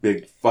pretty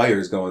big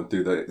fires going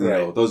through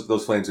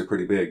those flames are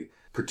pretty big,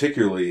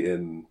 particularly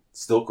in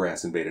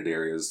stiltgrass invaded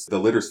areas. The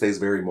litter stays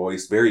very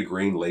moist, very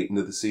green late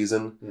into the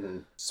season. Mm-hmm.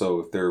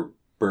 So if they're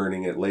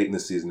burning it late in the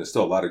season, there's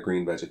still a lot of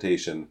green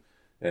vegetation,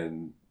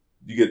 and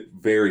you get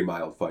very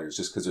mild fires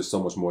just because there's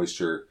so much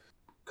moisture.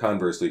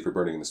 Conversely, if you're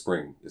burning in the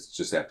spring, it's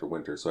just after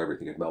winter, so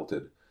everything had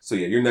melted. So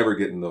yeah, you're never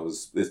getting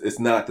those. It's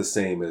not the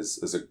same as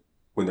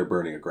when they're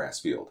burning a grass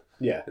field.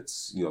 Yeah.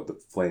 It's, the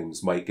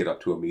flames might get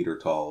up to 1 meter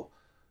tall,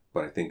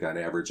 but I think on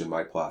average in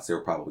my plots, they were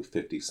probably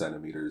 50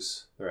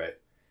 centimeters. Right.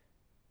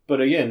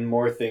 But again,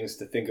 more things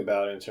to think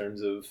about in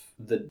terms of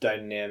the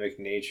dynamic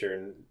nature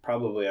and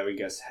probably, I would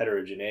guess,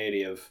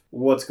 heterogeneity of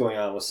what's going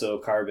on with soil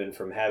carbon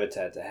from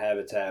habitat to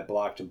habitat,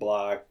 block to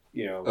block,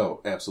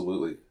 Oh,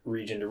 absolutely.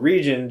 Region to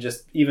region,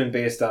 just even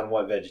based on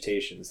what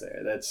vegetation's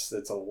there. That's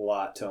a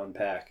lot to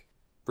unpack.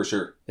 For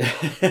sure.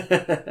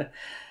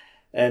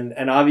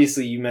 And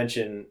obviously you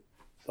mentioned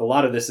a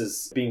lot of this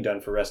is being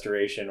done for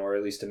restoration, or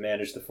at least to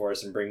manage the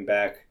forest and bring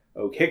back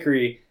oak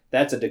hickory.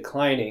 That's a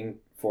declining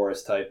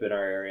forest type in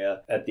our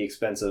area at the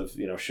expense of,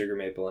 sugar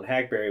maple and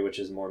hackberry, which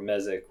is more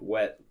mesic,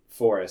 wet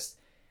forest.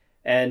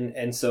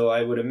 And so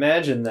I would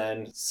imagine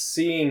then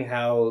seeing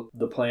how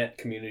the plant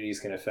communities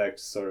can affect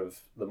sort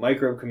of the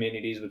microbe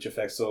communities, which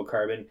affect soil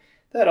carbon,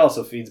 that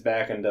also feeds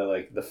back into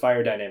like the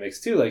fire dynamics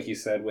too, like you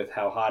said, with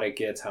how hot it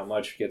gets, how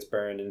much gets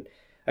burned. And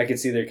I could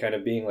see there kind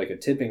of being like a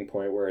tipping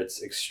point where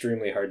it's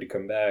extremely hard to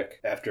come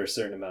back after a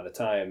certain amount of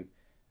time.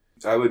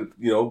 I would,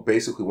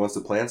 basically once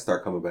the plants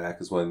start coming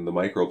back is when the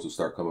microbes will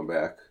start coming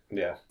back.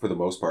 Yeah. For the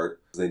most part.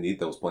 They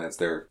need those plants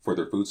there for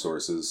their food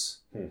sources.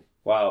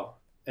 Wow.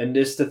 And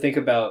just to think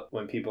about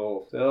when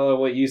people,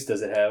 what use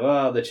does it have?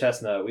 Oh, the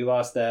chestnut, we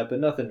lost that, but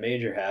nothing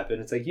major happened.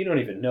 It's like, you don't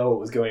even know what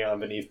was going on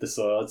beneath the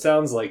soil. It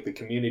sounds like the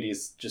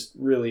communities just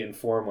really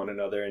inform one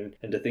another. And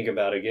to think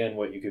about, again,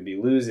 what you could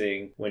be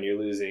losing when you're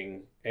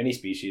losing any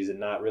species and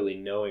not really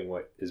knowing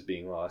what is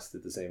being lost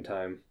at the same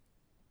time.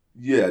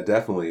 Yeah,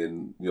 definitely.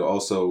 And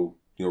also,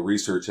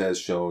 research has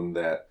shown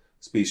that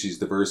species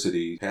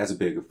diversity has a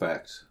big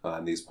effect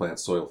on these plant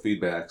soil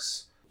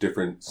feedbacks.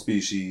 Different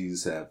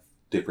species have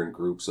different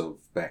groups of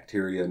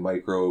bacteria and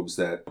microbes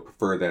that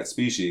prefer that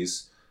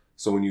species.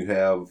 So when you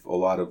have a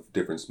lot of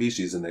different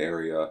species in the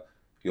area,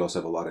 you also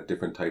have a lot of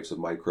different types of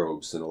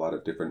microbes and a lot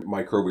of different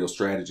microbial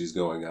strategies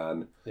going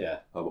on. Yeah.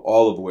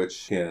 All of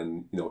which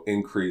can,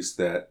 increase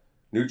that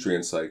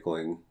nutrient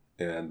cycling,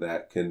 and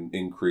that can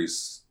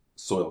increase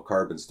soil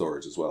carbon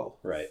storage as well.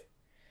 Right.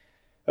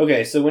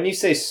 Okay, so when you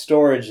say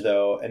storage,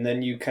 though, and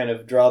then you kind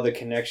of draw the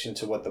connection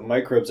to what the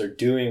microbes are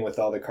doing with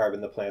all the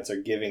carbon the plants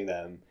are giving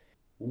them,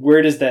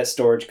 where does that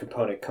storage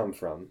component come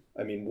from?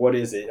 I mean, what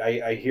is it?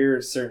 I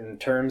hear certain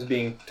terms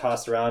being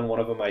tossed around. One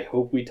of them I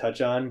hope we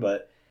touch on,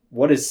 but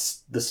what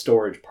is the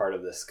storage part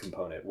of this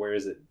component? Where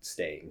is it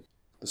staying?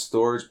 The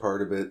storage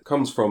part of it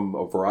comes from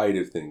a variety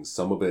of things.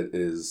 Some of it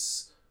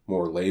is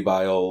more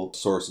labile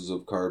sources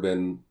of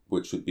carbon,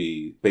 which would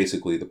be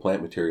basically the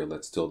plant material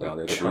that's still down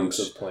there. Chunks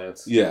of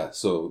plants. Yeah,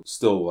 so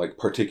still like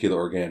particulate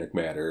organic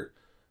matter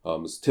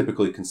is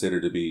typically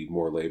considered to be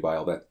more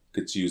labile. That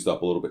gets used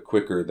up a little bit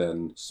quicker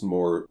than some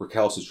more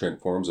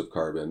recalcitrant forms of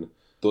carbon.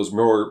 Those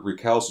more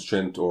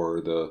recalcitrant or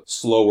the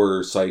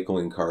slower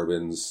cycling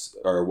carbons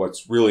are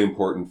what's really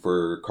important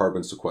for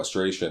carbon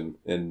sequestration.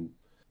 And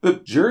the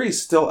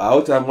jury's still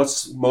out on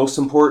what's most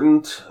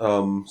important.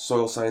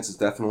 Soil science is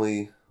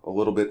definitely a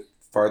little bit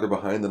farther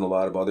behind than a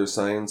lot of other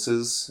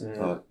sciences,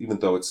 even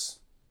though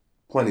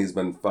plenty has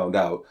been found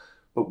out.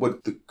 But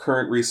what the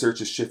current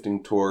research is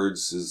shifting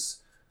towards is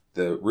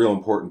the real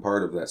important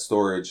part of that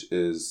storage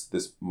is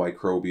this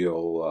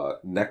microbial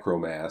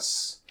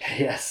necromass.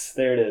 Yes,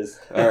 there it is.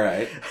 All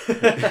right.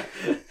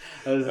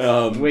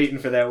 I was waiting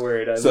for that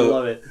word. I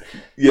love it.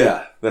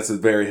 Yeah, that's a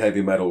very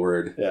heavy metal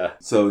word. Yeah.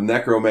 So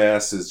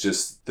necromass is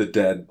just the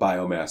dead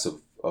biomass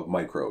of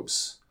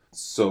microbes.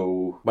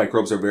 So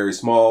microbes are very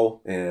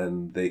small,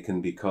 and they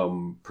can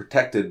become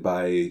protected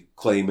by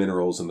clay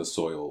minerals in the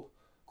soil.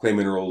 Clay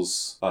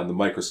minerals on the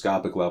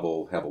microscopic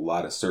level have a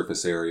lot of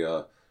surface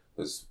area.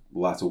 There's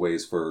lots of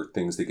ways for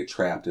things to get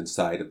trapped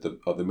inside of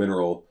the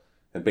mineral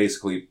and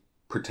basically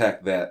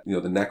protect that,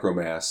 the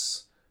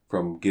necromass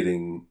from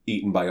getting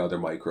eaten by other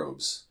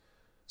microbes.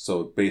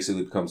 So it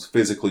basically becomes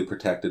physically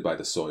protected by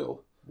the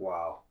soil.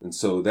 Wow. And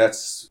so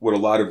that's what a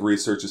lot of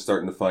research is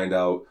starting to find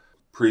out.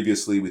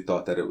 Previously, we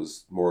thought that it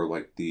was more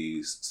like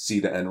the C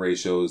to N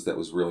ratios that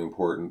was really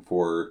important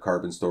for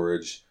carbon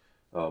storage.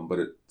 But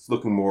it's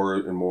looking more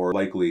and more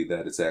likely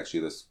that it's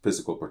actually this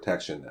physical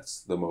protection that's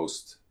the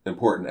most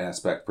important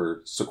aspect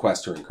for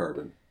sequestering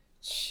carbon.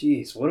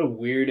 Jeez, what a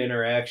weird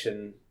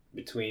interaction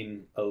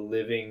between a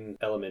living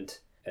element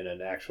and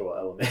an actual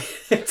element.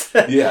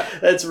 Yeah.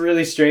 That's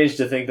really strange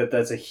to think that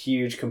that's a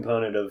huge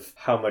component of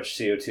how much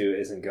CO2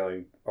 isn't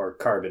going, or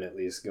carbon at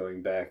least,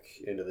 going back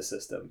into the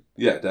system.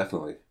 Yeah,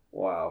 definitely.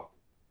 Wow.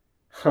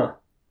 Huh.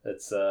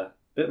 That's a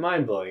bit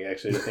mind-blowing,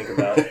 actually, to think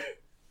about.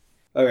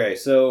 Okay,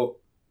 so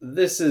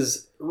this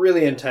is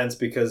really intense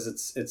because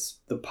it's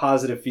the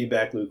positive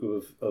feedback loop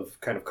of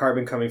kind of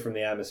carbon coming from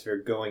the atmosphere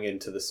going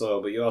into the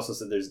soil, but you also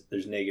said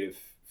there's negative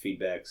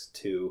feedbacks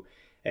too.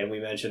 And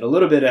we mentioned a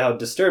little bit of how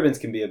disturbance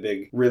can be a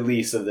big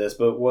release of this,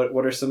 but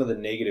what are some of the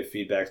negative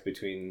feedbacks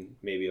between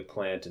maybe a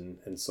plant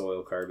and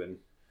soil carbon?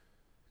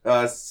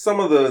 Some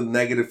of the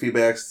negative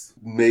feedbacks,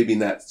 maybe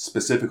not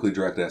specifically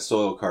directed at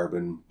soil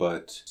carbon,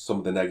 but some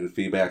of the negative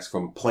feedbacks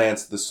from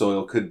plants to the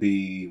soil could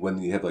be when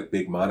you have like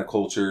big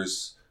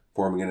monocultures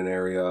forming in an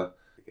area,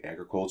 like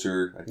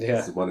agriculture. I think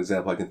that's one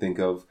example I can think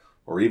of.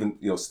 Or even,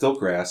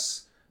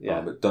 stiltgrass.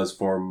 Yeah. It does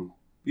form,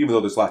 even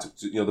though there's lots of,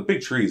 the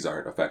big trees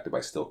aren't affected by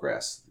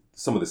stiltgrass.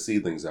 Some of the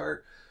seedlings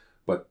are.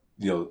 But,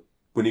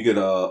 when you get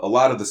a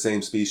lot of the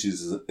same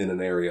species in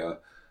an area,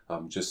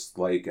 just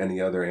like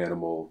any other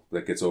animal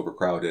that gets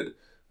overcrowded,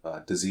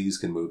 disease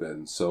can move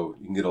in. So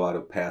you can get a lot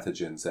of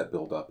pathogens that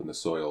build up in the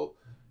soil.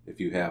 If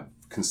you have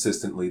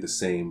consistently the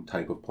same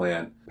type of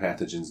plant,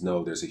 pathogens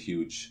know there's a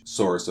huge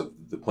source of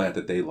the plant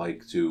that they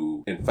like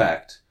to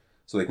infect.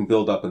 So they can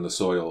build up in the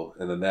soil,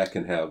 and then that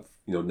can have,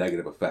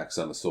 negative effects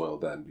on the soil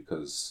then,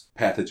 because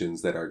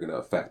pathogens that are going to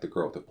affect the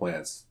growth of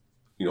plants,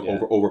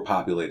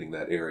 overpopulating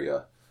that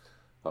area.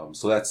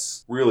 So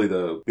that's really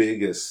the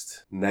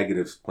biggest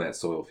negative plant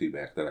soil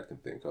feedback that I can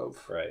think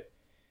of. Right.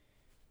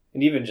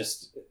 And even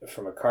just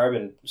from a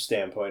carbon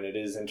standpoint, it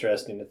is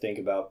interesting to think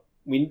about.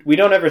 We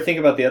don't ever think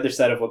about the other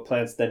side of what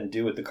plants then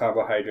do with the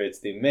carbohydrates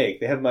they make.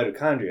 They have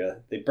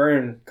mitochondria. They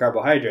burn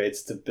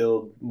carbohydrates to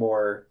build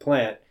more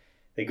plant.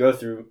 They go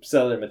through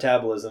cellular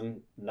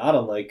metabolism, not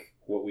unlike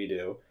what we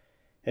do.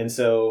 And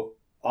so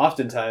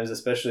oftentimes,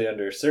 especially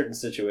under certain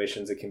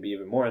situations, it can be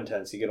even more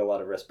intense. You get a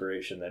lot of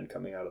respiration then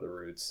coming out of the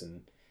roots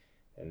and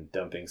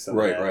dumping some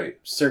of that. Right.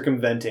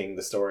 Circumventing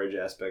the storage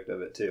aspect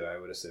of it too, I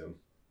would assume.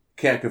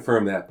 Can't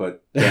confirm that,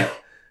 but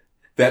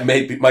that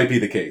might be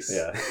the case.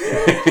 Yeah.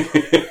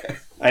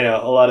 I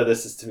know, a lot of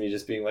this is to me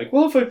just being like,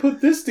 well, if I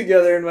put this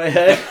together in my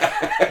head,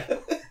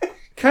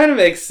 kind of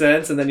makes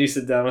sense. And then you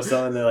sit down with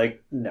someone and they're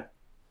like, no,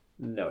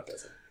 it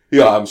doesn't.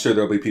 Yeah, I'm sure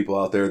there'll be people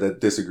out there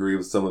that disagree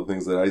with some of the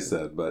things that I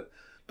said, but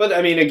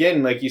I mean,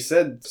 again, like you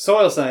said,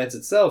 soil science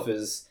itself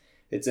it's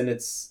in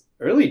its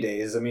early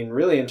days, I mean,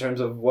 really in terms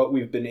of what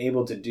we've been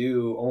able to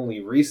do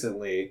only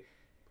recently,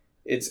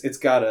 it's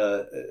got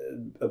a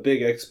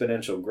big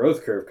exponential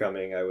growth curve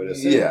coming, I would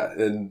assume. Yeah,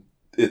 and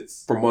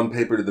it's from one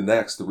paper to the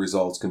next, the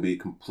results can be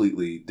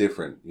completely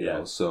different, you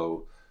know,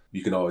 so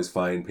you can always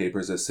find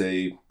papers that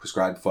say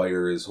prescribed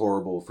fire is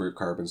horrible for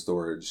carbon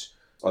storage.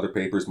 Other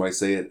papers might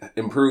say it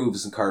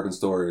improves carbon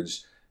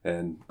storage,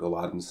 and a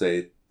lot of them say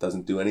it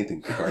doesn't do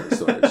anything for carbon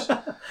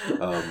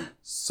storage.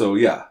 So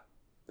yeah,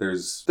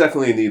 there's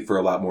definitely a need for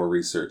a lot more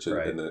research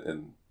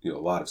in you know, a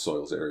lot of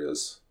soils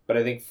areas. But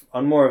I think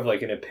on more of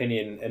like an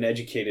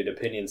educated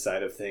opinion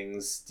side of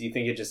things, do you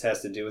think it just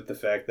has to do with the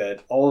fact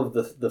that all of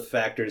the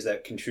factors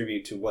that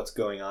contribute to what's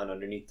going on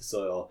underneath the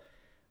soil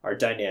are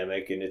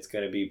dynamic, and it's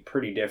going to be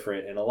pretty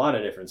different in a lot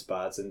of different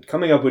spots, and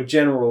coming up with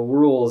general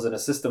rules in a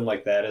system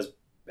like that, as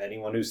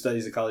anyone who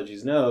studies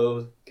ecologies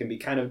knows, can be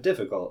kind of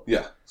difficult.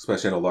 Yeah,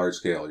 especially on a large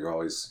scale. You're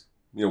always,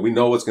 you know, we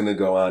know what's going to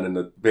go on in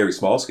a very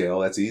small scale.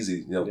 That's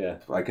easy. You know,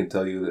 I can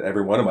tell you that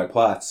every one of my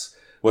plots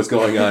what's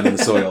going on in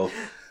the soil.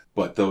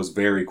 But those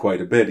vary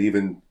quite a bit,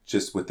 even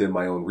just within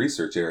my own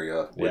research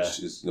area, which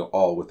is, you know,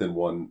 all within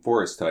one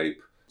forest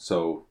type.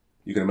 So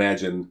you can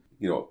imagine,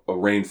 you know, a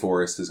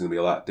rainforest is going to be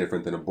a lot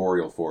different than a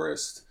boreal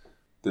forest.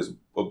 There's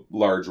a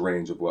large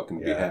range of what can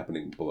be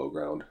happening below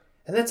ground.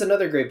 And that's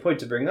another great point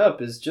to bring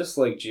up, is just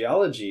like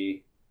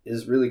geology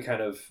is really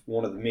kind of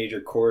one of the major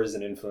cores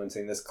in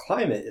influencing this,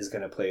 climate is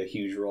going to play a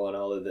huge role in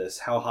all of this.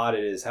 How hot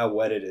it is, how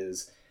wet it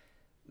is.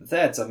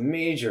 That's a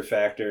major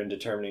factor in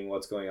determining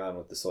what's going on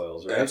with the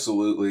soils, right?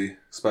 Absolutely.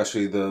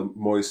 Especially the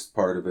moist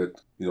part of it.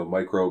 You know,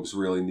 microbes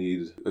really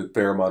need a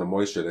fair amount of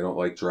moisture. They don't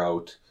like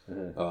drought.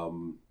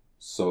 Mm-hmm.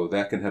 So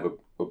that can have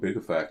a big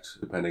effect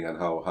depending on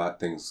how hot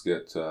things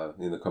get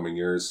in the coming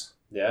years.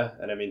 Yeah,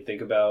 and I mean,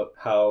 think about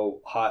how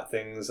hot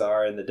things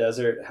are in the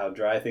desert, how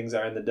dry things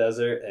are in the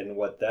desert, and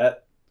what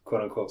that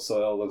quote-unquote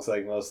soil looks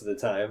like most of the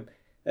time.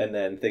 And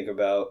then think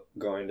about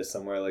going to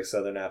somewhere like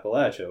southern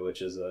Appalachia,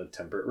 which is a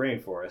temperate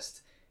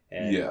rainforest.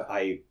 And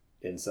I,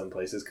 in some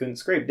places, couldn't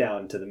scrape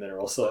down to the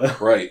mineral soil.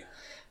 Right.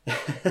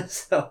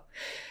 So,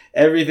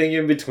 everything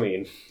in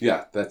between.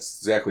 Yeah, that's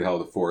exactly how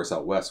the forests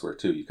out west were,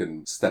 too. You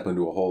can step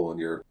into a hole and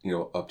you're, you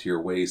know, up to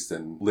your waist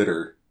and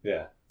litter.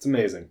 Yeah, it's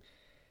amazing.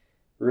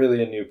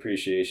 Really a new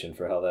appreciation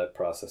for how that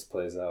process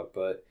plays out.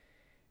 But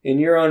in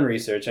your own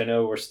research, I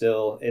know we're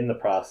still in the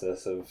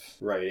process of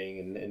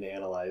writing and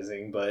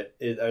analyzing, but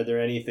are there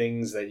any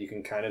things that you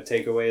can kind of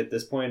take away at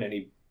this point?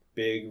 Any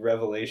big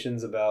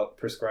revelations about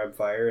prescribed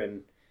fire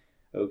in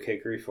oak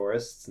hickory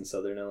forests in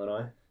southern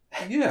Illinois?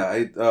 Yeah,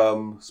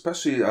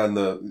 especially on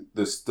the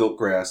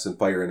stiltgrass and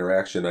fire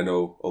interaction, I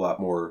know a lot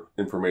more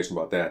information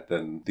about that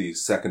than the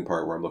second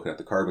part where I'm looking at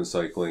the carbon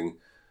cycling,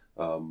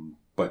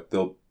 but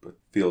they'll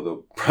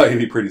probably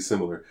be pretty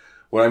similar.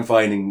 What I'm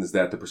finding is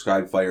that the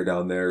prescribed fire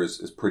down there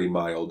is pretty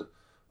mild.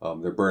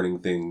 They're burning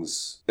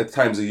things at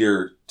times of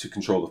year to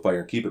control the fire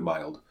and keep it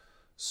mild.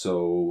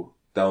 So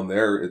down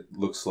there, it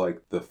looks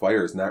like the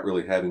fire is not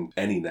really having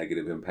any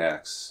negative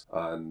impacts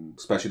on,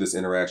 especially this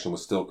interaction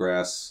with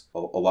stiltgrass. A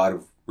lot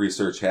of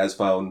research has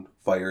found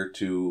fire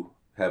to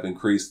have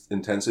increased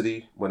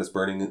intensity when it's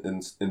burning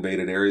in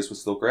invaded areas with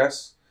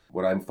stiltgrass.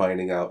 What I'm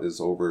finding out is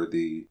over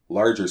the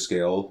larger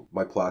scale,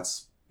 my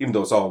plots, even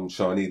though it's all in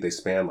Shawnee, they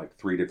span like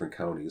 3 different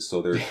counties.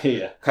 So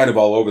they're kind of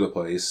all over the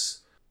place.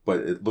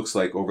 But it looks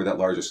like over that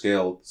larger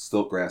scale,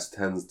 stiltgrass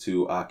tends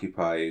to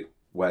occupy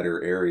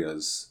wetter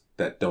areas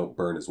that don't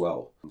burn as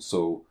well.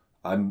 So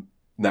I'm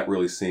not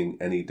really seeing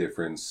any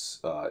difference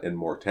in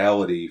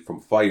mortality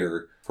from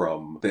fire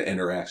from the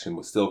interaction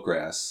with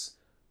stiltgrass.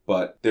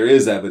 But there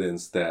is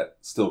evidence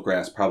that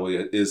stiltgrass probably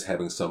is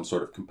having some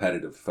sort of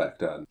competitive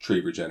effect on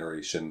tree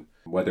regeneration,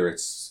 whether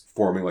it's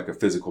forming like a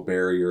physical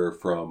barrier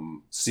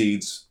from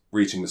seeds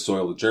reaching the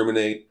soil to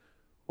germinate,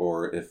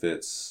 or if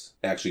it's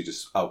actually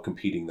just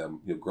outcompeting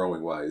them, you know,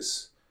 growing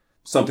wise.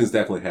 Something's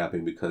definitely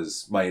happening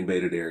because my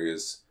invaded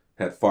areas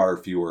had far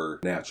fewer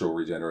natural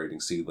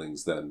regenerating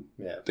seedlings than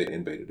the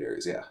invaded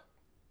areas. Yeah.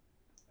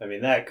 I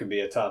mean, that could be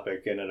a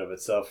topic in and of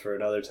itself for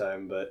another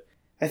time, but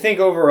I think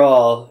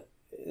overall,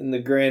 in the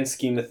grand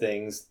scheme of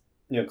things,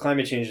 you know,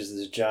 climate change is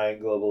this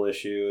giant global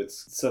issue.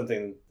 It's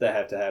something that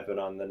have to happen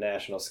on the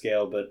national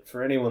scale, but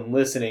for anyone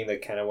listening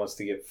that kind of wants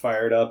to get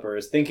fired up or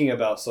is thinking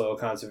about soil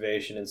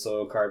conservation and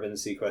soil carbon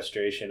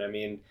sequestration, I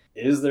mean,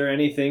 is there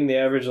anything the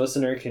average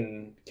listener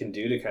can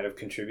do to kind of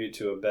contribute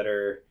to a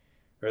better,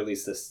 or at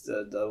least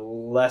a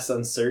less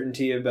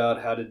uncertainty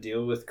about how to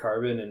deal with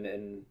carbon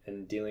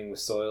and dealing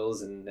with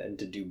soils and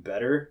to do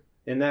better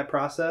in that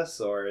process?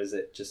 Or is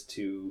it just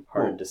too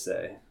hard to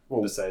say,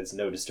 besides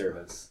no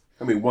disturbance?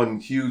 I mean, one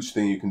huge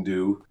thing you can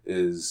do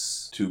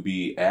is to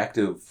be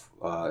active,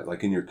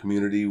 like in your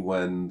community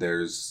when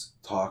there's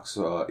talks,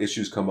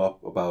 issues come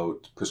up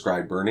about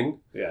prescribed burning.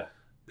 Yeah.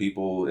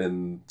 People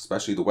in,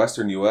 especially the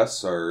western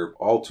U.S., are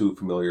all too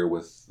familiar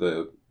with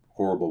the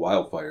horrible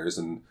wildfires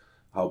and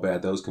how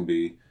bad those can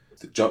be.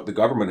 The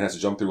government has to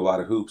jump through a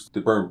lot of hoops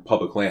to burn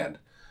public land.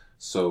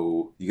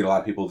 So you get a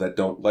lot of people that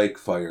don't like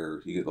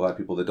fire. You get a lot of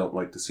people that don't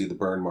like to see the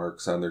burn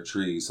marks on their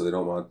trees, so they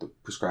don't want the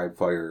prescribed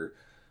fire.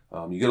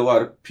 You get a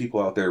lot of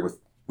people out there with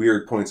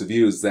weird points of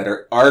views that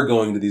are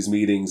going to these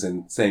meetings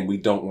and saying, we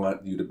don't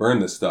want you to burn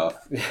this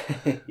stuff.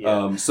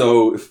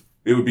 So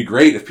it would be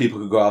great if people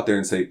could go out there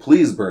and say,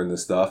 please burn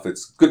this stuff.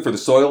 It's good for the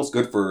soils,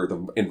 good for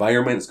the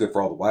environment, it's good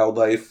for all the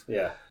wildlife.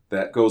 Yeah.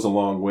 That goes a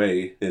long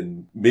way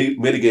in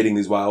mitigating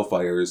these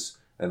wildfires.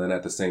 And then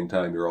at the same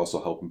time, you're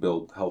also helping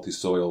build healthy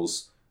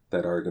soils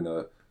that are going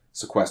to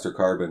sequester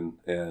carbon.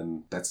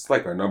 And that's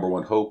like our number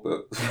one hope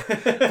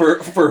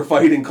for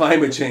fighting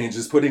climate change,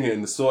 is putting it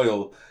in the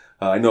soil.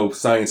 I know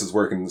science is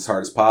working as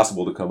hard as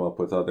possible to come up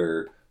with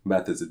other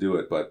methods to do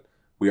it, but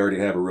we already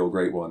have a real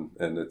great one,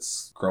 and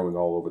it's growing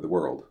all over the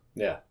world.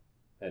 Yeah.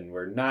 And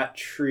we're not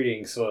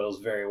treating soils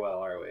very well,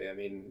 are we? I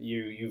mean,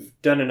 you've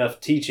done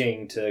enough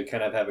teaching to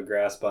kind of have a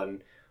grasp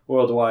on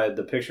worldwide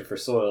the picture for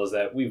soils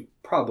that we've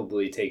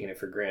probably taken it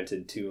for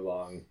granted too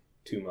long,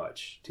 too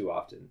much, too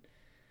often.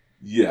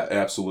 Yeah,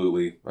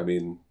 absolutely. I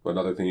mean,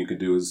 another thing you can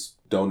do is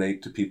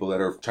donate to people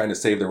that are trying to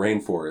save the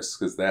rainforest,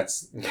 because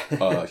that's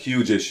a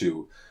huge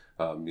issue.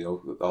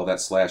 All that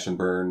slash and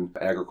burn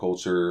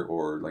agriculture,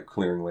 or like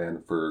clearing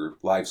land for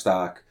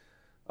livestock.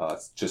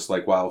 It's just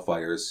like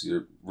wildfires,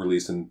 you're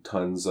releasing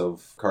tons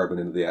of carbon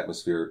into the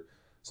atmosphere.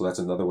 So that's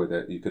another way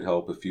that you could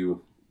help if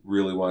you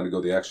really want to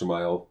go the extra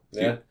mile.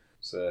 Yeah.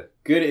 So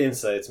good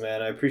insights,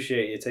 man. I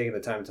appreciate you taking the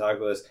time to talk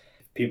with us.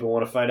 If people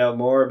want to find out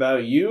more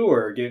about you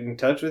or get in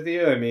touch with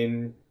you, I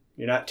mean,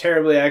 you're not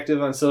terribly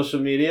active on social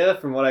media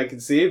from what I can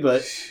see,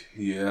 but...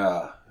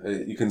 Yeah.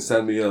 You can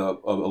send me a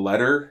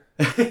letter.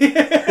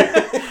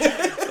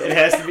 It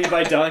has to be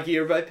by donkey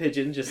or by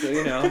pigeon, just so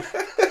you know.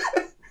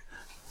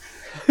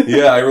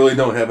 Yeah, I really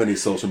don't have any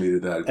social media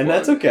that. And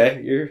that's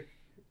okay. You're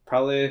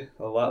probably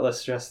a lot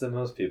less stressed than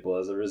most people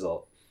as a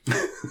result.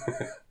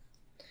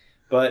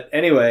 But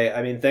anyway,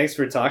 I mean, thanks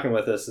for talking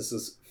with us. This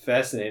is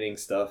fascinating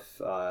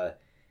stuff.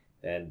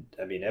 And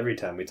I mean, every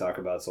time we talk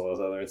about soils,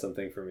 I learn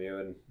something from you.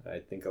 And I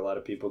think a lot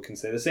of people can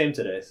say the same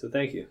today. So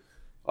thank you.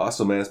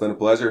 Awesome, man. It's been a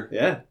pleasure.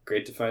 Yeah,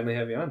 great to finally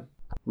have you on.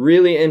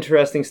 Really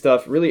interesting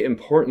stuff, really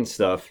important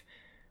stuff.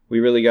 We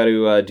really got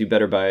to do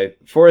better by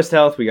forest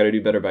health. We got to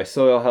do better by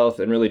soil health,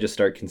 and really just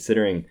start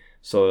considering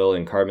soil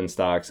and carbon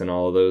stocks and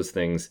all of those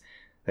things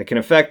that can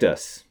affect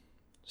us,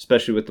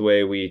 especially with the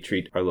way we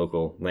treat our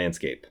local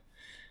landscape.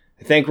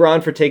 I thank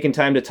Ron for taking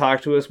time to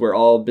talk to us. We're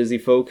all busy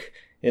folk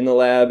in the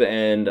lab,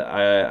 and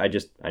I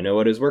know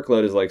what his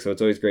workload is like, so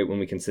it's always great when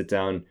we can sit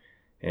down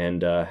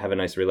and have a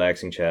nice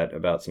relaxing chat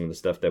about some of the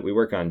stuff that we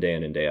work on day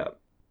in and day out.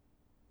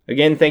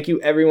 Again, thank you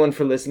everyone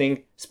for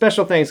listening.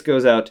 Special thanks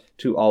goes out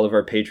to all of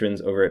our patrons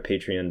over at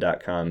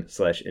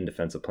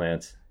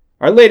patreon.com/indefenseofplants.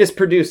 Our latest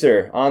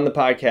producer on the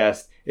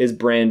podcast is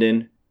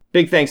Brandon.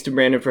 Big thanks to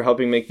Brandon for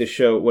helping make this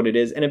show what it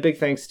is, and a big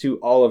thanks to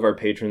all of our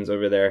patrons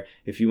over there.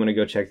 If you want to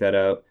go check that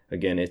out,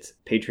 again, it's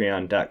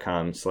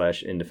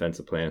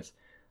patreon.com/indefenseofplants.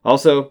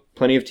 Also,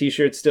 plenty of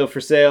t-shirts still for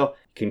sale.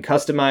 You can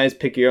customize,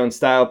 pick your own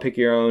style, pick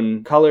your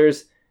own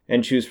colors,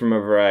 and choose from a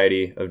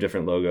variety of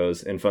different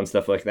logos and fun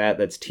stuff like that.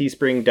 That's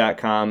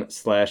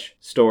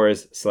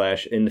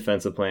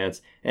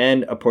teespring.com/stores/indefenseofplants,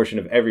 and a portion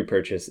of every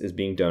purchase is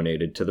being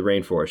donated to the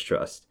Rainforest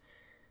Trust.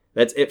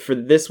 That's it for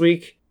this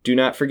week. Do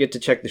not forget to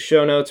check the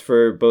show notes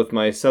for both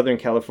my Southern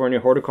California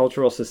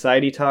Horticultural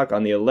Society talk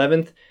on the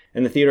 11th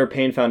and the Theodore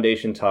Payne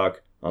Foundation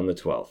talk on the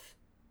 12th.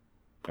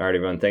 All right,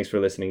 everyone. Thanks for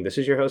listening. This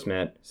is your host,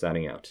 Matt,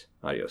 signing out.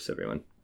 Adios, everyone.